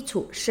的基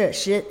础设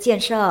施建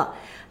设。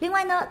另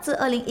外呢，自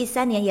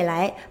2013年以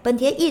来，本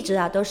田一直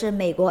都是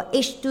美国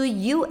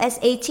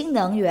H2USA 氢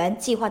能源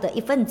计划的一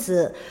份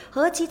子，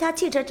和其他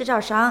汽车制造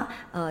商、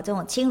这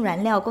种氢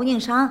燃料供应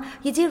商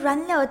以及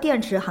燃料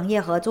电池行业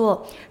合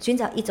作，寻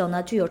找一种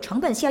呢具有成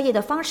本效益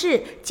的方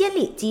式，建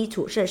立基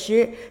础设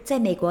施，在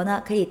美国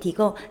呢可以提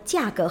供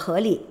价格合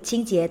理、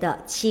清洁的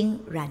氢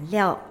燃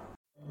料。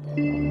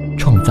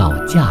创造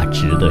价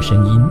值的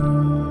声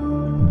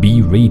音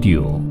 ，B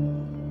Radio。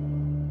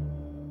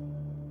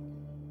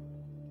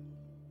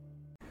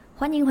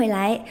欢迎回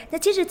来。那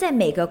其实在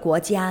每个国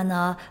家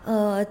呢，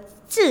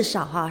至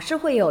少是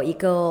会有一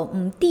个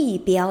地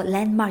标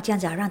landmark 这样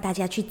子让大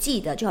家去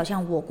记得，就好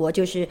像我国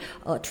就是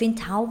Twin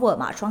Tower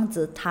嘛，双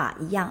子塔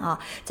一样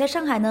在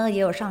上海呢也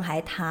有上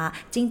海塔，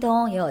京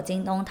东也有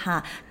京东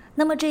塔。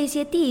那么这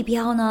些地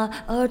标呢，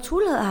除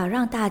了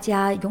让大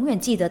家永远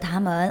记得他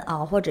们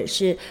或者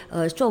是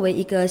作为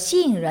一个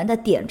吸引人的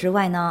点之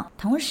外呢，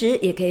同时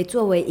也可以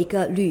作为一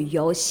个旅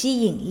游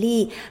吸引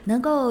力，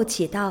能够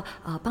起到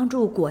帮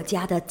助国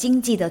家的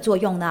经济的作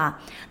用呢。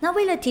那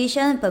为了提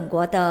升本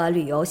国的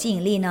旅游吸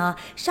引力呢，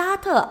沙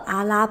特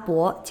阿拉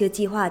伯就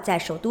计划在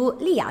首都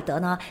利雅得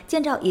呢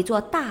建造一座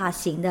大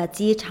型的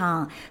机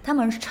场，他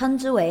们称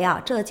之为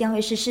这将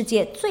会是世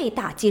界最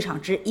大机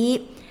场之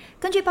一。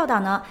根据报道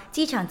呢，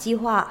机场计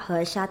划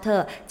和沙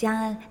特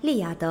将利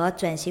雅得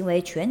转型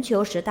为全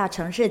球10大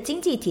城市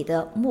经济体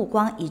的目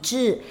光一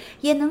致，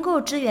也能够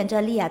支援着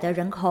利雅得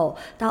人口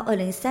到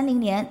2030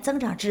年增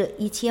长至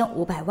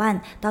1500万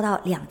到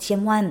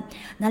2000万。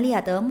那利雅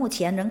得目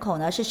前人口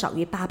呢是少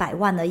于800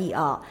万而已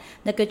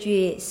那根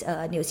据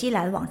纽西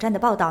兰网站的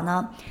报道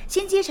呢，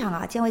新机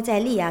场将会在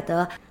利雅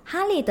得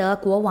哈利德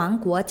国王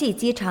国际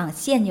机场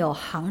现有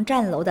航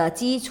站楼的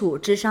基础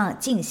之上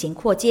进行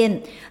扩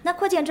建。那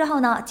扩建之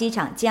后呢，机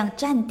场将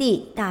占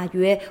地大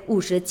约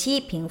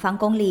57平方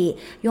公里，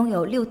拥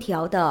有6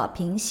条的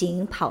平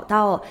行跑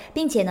道，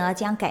并且呢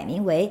将改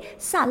名为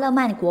萨勒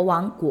曼国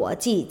王国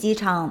际机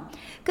场。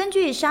根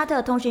据沙特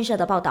通讯社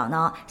的报道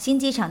呢，新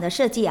机场的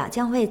设计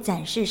将会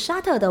展示沙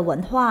特的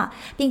文化，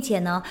并且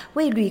呢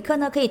为旅客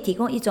呢可以提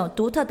供一种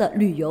独特的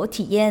旅游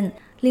体验。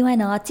另外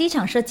呢，机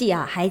场设计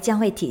还将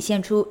会体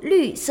现出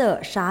绿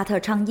色沙特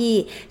倡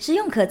议，使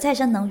用可再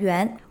生能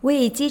源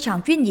为机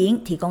场运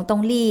营提供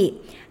动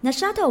力。那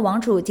沙特王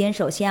储兼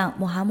首相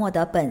穆罕默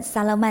德本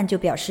萨勒曼就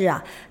表示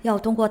要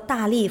通过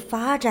大力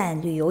发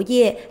展旅游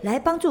业来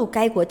帮助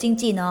该国经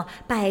济呢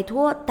摆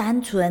脱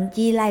单纯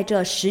依赖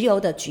着石油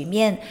的局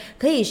面，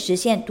可以实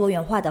现多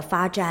元化的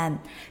发展。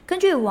根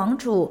据王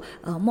储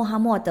穆罕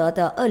默德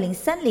的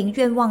2030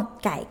愿望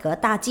改革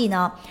大计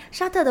呢，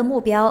沙特的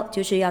目标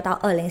就是要到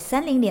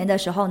2030年的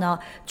时候呢，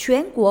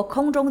全国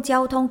空中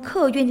交通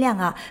客运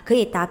量可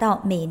以达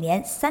到每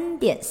年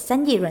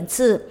3.3亿人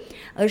次。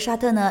而沙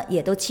特呢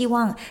也都期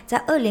望在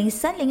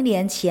2030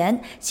年前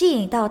吸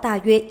引到大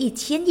约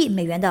1000亿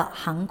美元的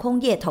航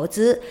空业投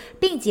资，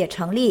并且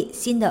成立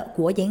新的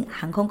国营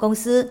航空公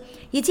司，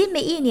以及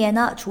每一年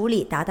呢处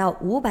理达到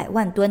500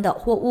万吨的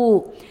货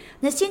物。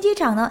那新机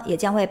场呢也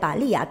将会把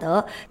利雅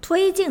得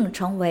推进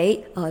成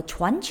为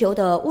全球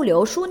的物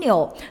流枢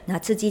纽，那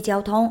刺激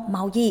交通、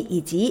贸易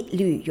以及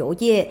旅游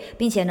业，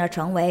并且呢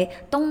成为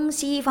东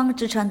西方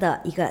之称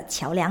的一个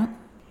桥梁。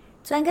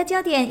转个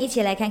焦点，一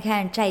起来看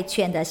看债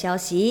券的消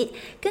息。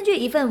根据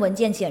一份文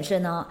件显示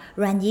呢，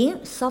软银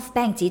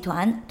SoftBank 集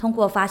团通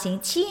过发行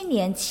7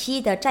年期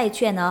的债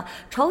券呢，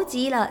筹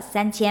集了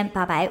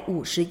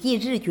3850亿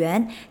日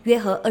元，约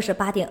合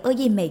28.2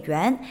亿美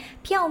元，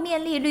票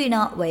面利率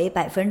呢为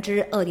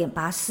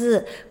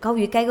 2.84%， 高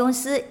于该公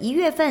司1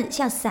月份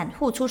向散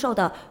户出售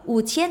的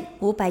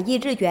5500亿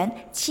日元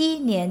7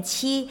年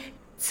期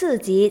次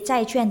级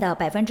债券的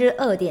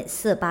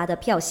 2.48% 的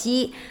票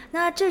息。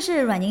那这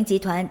是软银集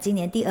团今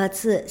年第2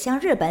次向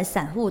日本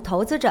散户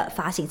投资者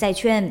发行债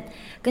券。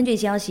根据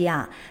消息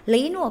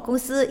雷诺公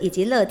司以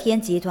及乐天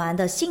集团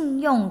的信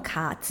用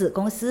卡子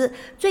公司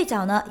最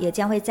早呢也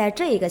将会在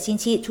这一个星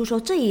期出售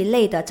这一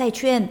类的债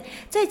券，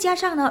再加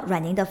上呢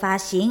软银的发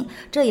行，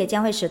这也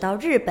将会使到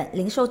日本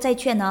零售债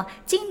券呢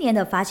今年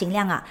的发行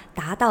量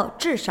达到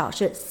至少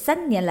是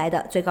3年来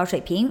的最高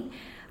水平。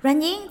软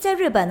银在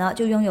日本呢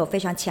就拥有非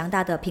常强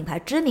大的品牌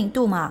知名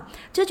度嘛，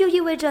这就意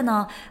味着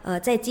呢，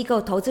在机构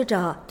投资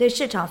者对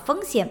市场风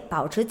险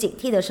保持警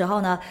惕的时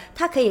候呢，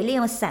它可以利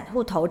用散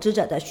户投资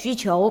者的需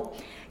求。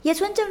野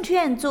村证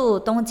券驻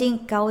东京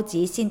高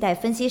级信贷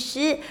分析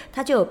师，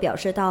他就表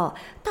示到，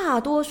大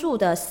多数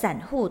的散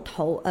户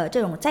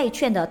这种债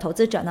券的投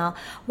资者呢，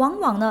往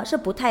往呢是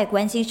不太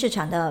关心市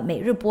场的每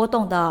日波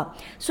动的，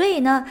所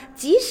以呢，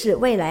即使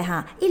未来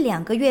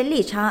1-2个月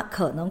利差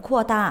可能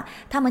扩大，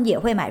他们也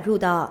会买入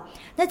的。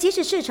那即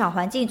使市场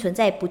环境存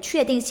在不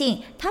确定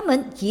性，他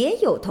们也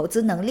有投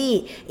资能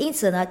力，因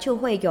此呢，就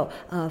会有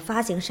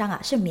发行商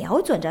是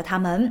瞄准着他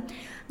们。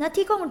那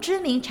提供知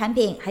名产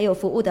品还有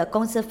服务的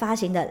公司发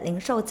行的零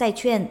售债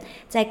券，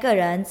在个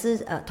人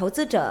投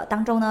资者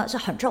当中呢是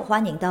很受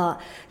欢迎的，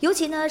尤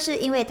其呢是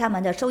因为他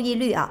们的收益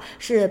率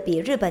是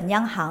比日本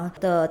央行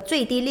的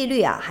最低利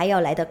率还要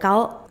来得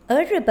高。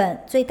而日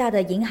本最大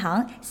的银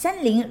行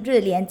30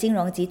日联金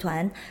融集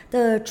团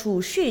的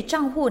储蓄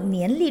账户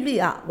年利率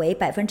为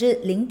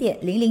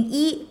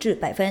 0.001 至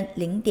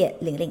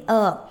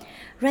 0.002%。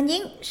软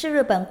银是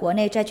日本国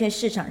内债券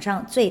市场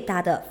上最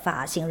大的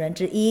发行人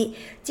之一，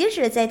即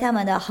使在他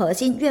们的核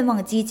心愿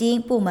望基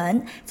金部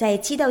门在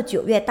7到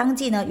9月当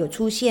季呢有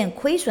出现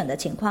亏损的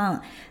情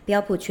况，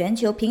标普全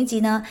球评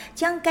级呢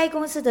将该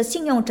公司的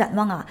信用展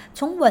望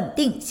从稳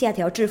定下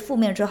调至负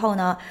面之后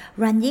呢，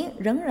软银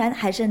仍然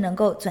还是能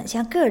够转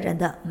向个人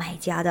的买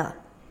家的。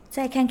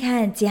再看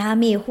看加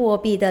密货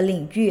币的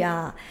领域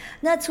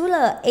那除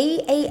了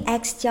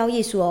AAX 交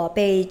易所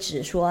被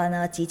指说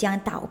呢即将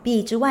倒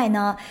闭之外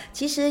呢，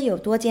其实有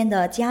多间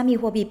的加密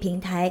货币平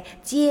台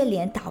接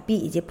连倒闭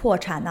以及破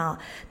产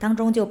当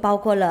中就包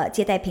括了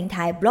借贷平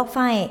台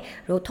BlockFi，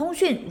 如通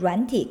讯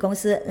软体公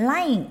司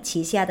Line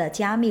旗下的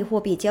加密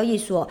货币交易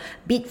所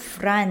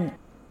Bitfran。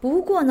不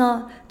过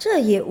呢，这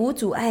也无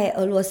阻碍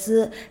俄罗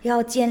斯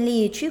要建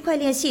立区块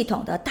链系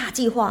统的大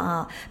计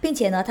划并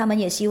且呢，他们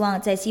也希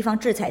望在西方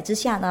制裁之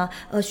下呢，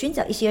寻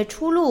找一些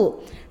出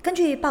路。根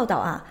据报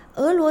道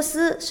俄罗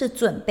斯是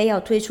准备要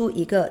推出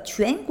一个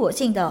全国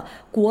性的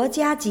国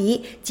家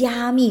级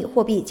加密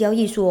货币交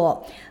易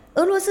所。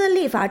俄罗斯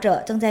立法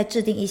者正在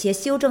制定一些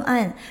修正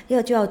案，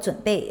就要准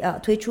备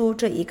推出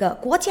这一个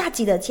国家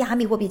级的加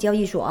密货币交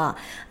易所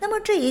那么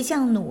这一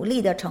项努力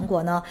的成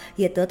果呢，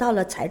也得到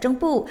了财政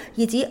部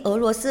以及俄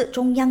罗斯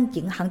中央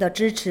银行的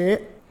支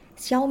持，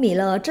消弭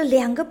了这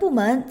2个部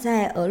门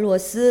在俄罗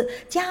斯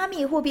加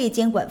密货币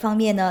监管方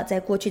面呢，在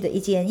过去的一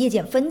些意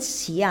见分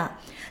歧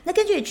那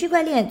根据区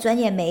块链专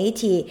业媒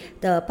体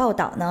的报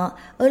道呢，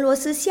俄罗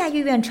斯下议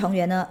院成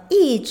员呢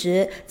一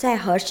直在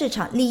和市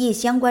场利益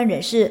相关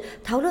人士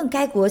讨论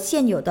该国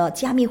现有的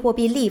加密货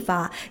币立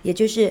法，也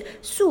就是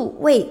数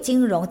位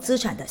金融资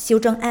产的修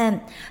正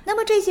案。那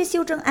么这些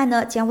修正案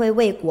呢，将会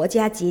为国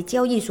家级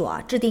交易所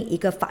制定一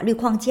个法律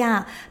框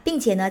架，并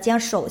且呢，将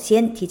首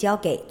先提交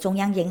给中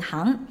央银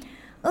行。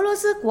俄罗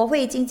斯国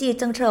会经济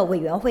政策委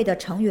员会的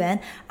成员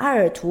阿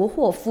尔图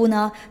霍夫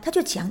呢，他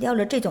就强调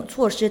了这种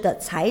措施的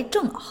财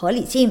政合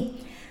理性。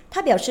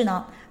他表示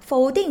呢，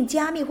否定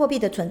加密货币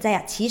的存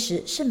在其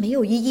实是没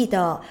有意义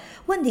的。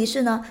问题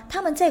是呢，他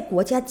们在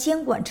国家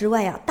监管之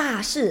外大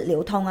肆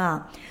流通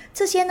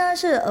这些呢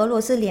是俄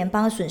罗斯联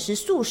邦损失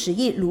数十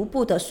亿卢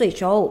布的税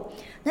收。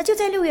那就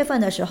在6月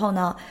份的时候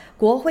呢，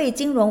国会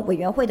金融委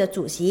员会的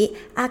主席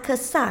阿克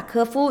萨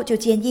科夫就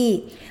建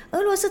议，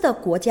俄罗斯的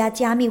国家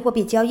加密货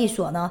币交易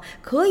所呢，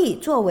可以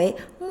作为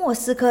莫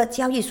斯科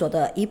交易所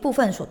的一部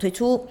分所推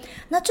出。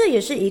那这也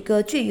是一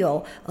个具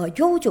有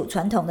悠久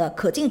传统的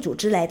可敬组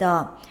织来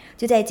的。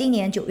就在今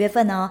年9月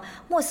份呢，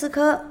莫斯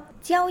科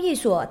交易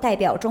所代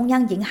表中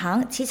央银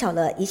行起草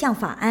了一项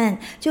法案，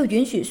就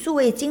允许数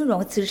位金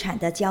融资产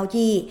的交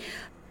易。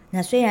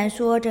那虽然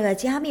说这个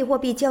加密货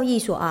币交易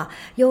所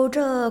有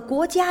着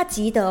国家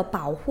级的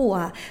保护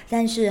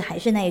但是还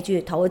是那一句，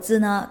投资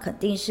呢肯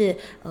定是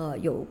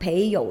有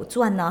赔有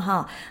赚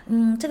呢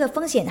这个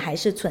风险还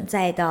是存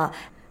在的。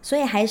所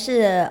以还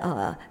是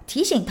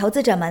提醒投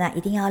资者们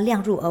一定要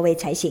量入而为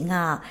才行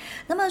那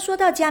么说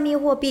到加密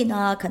货币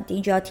呢，肯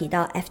定就要提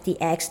到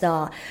FTX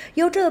的，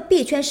有着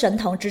币圈神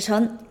童之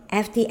称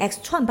FTX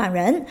创办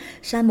人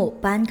山姆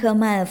·班克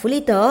曼弗利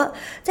德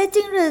在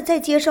近日在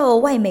接受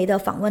外媒的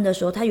访问的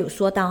时候，他有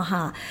说到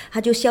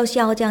他就笑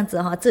笑这样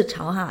子自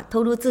嘲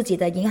透露自己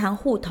的银行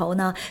户头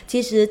呢，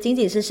其实仅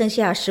仅是剩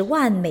下10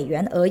万美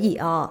元而已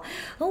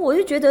我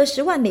就觉得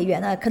10万美元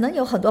呢，可能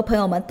有很多朋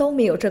友们都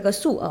没有这个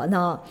数额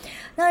呢。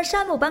那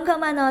山姆·班克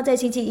曼呢，在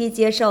星期一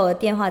接受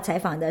电话采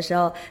访的时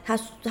候，他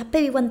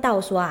被问到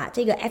说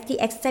这个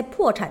FTX 在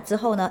破产之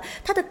后呢，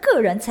他的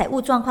个人财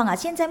务状况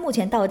现在目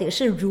前到底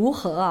是如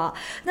何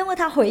那么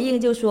他回应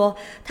就说，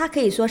他可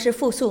以说是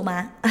负数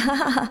吗？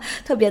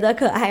特别的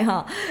可爱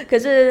可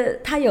是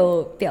他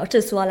有表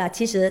示说了，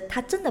其实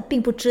他真的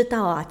并不知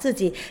道自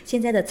己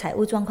现在的财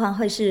务状况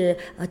会是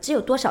只有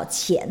多少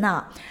钱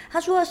呢？他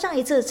说上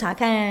一次查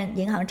看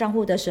银行账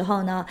户的时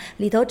候呢，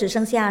里头只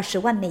剩下10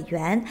万美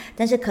元，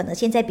但是可能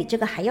现在比这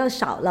个还要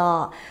少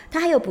了。他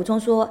还有补充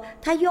说，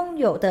他拥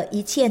有的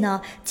一切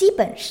呢，基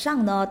本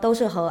上呢都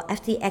是和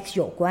FTX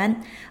有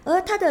关，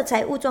而他的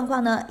财务状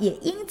况呢，也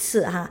因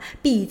此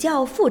比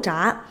较复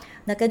杂。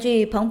那根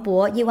据彭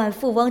博亿万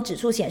富翁指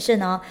数显示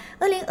呢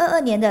，2022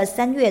年的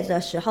3月的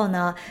时候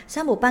呢，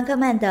山姆·班克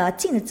曼的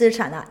净资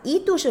产一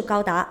度是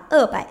高达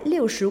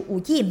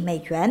265亿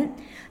美元。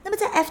那么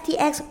在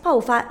FTX 爆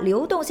发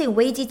流动性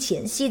危机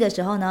前夕的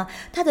时候呢，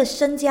他的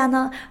身家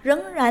呢仍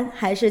然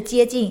还是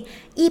接近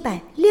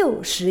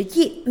160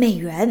亿美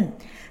元。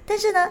但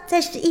是呢，在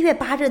11月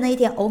8日那一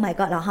天 ，Oh my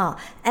God 了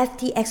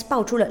FTX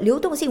爆出了流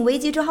动性危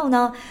机之后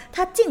呢，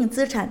它净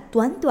资产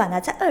短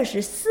在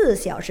24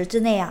小时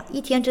之内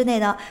一天之内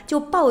呢，就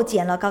暴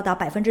减了高达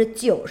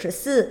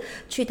94%，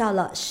去到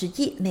了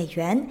10亿美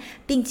元，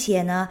并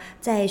且呢，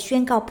在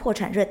宣告破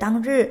产日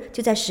当日，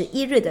就在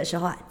11日的时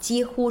候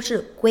几乎是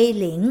归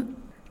零。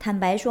坦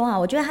白说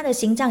我觉得他的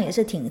心脏也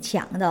是挺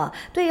强的。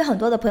对于很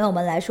多的朋友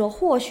们来说，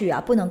或许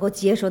不能够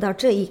接受到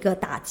这一个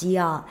打击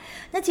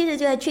那其实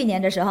就在去年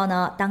的时候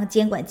呢，当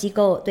监管机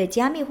构对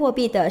加密货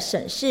币的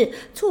审视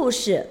促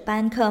使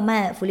班克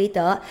曼弗利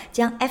德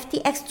将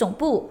FTX 总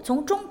部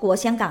从中国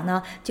香港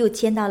呢就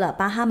迁到了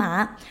巴哈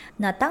马。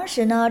那当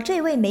时呢，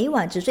这位每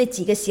晚只睡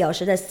几个小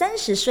时的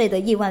30岁的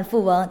亿万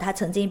富翁，他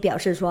曾经表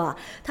示说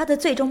他的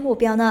最终目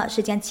标呢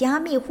是将加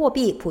密货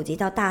币普及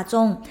到大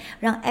众，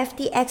让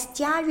FTX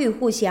家喻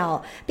户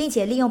晓，并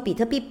且利用比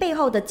特币背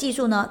后的技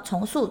术呢，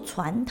重塑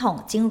传统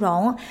金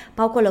融，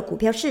包括了股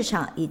票市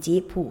场以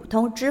及普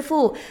通支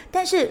付。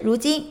但是如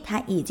今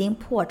他已经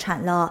破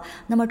产了，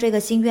那么这个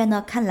心愿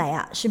呢，看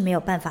来是没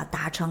有办法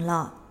达成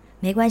了。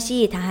没关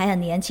系，他还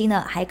很年轻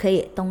呢，还可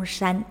以东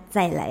山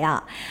再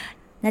来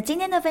那今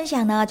天的分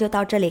享呢，就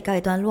到这里告一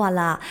段落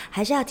了。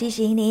还是要提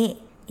醒你，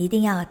一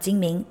定要精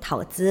明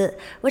投资。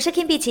我是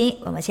Kim 碧琴，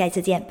我们下一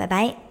次见，拜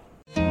拜。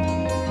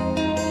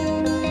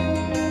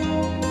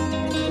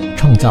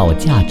创造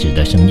价值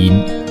的声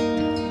音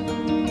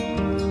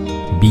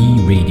B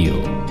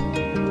Radio。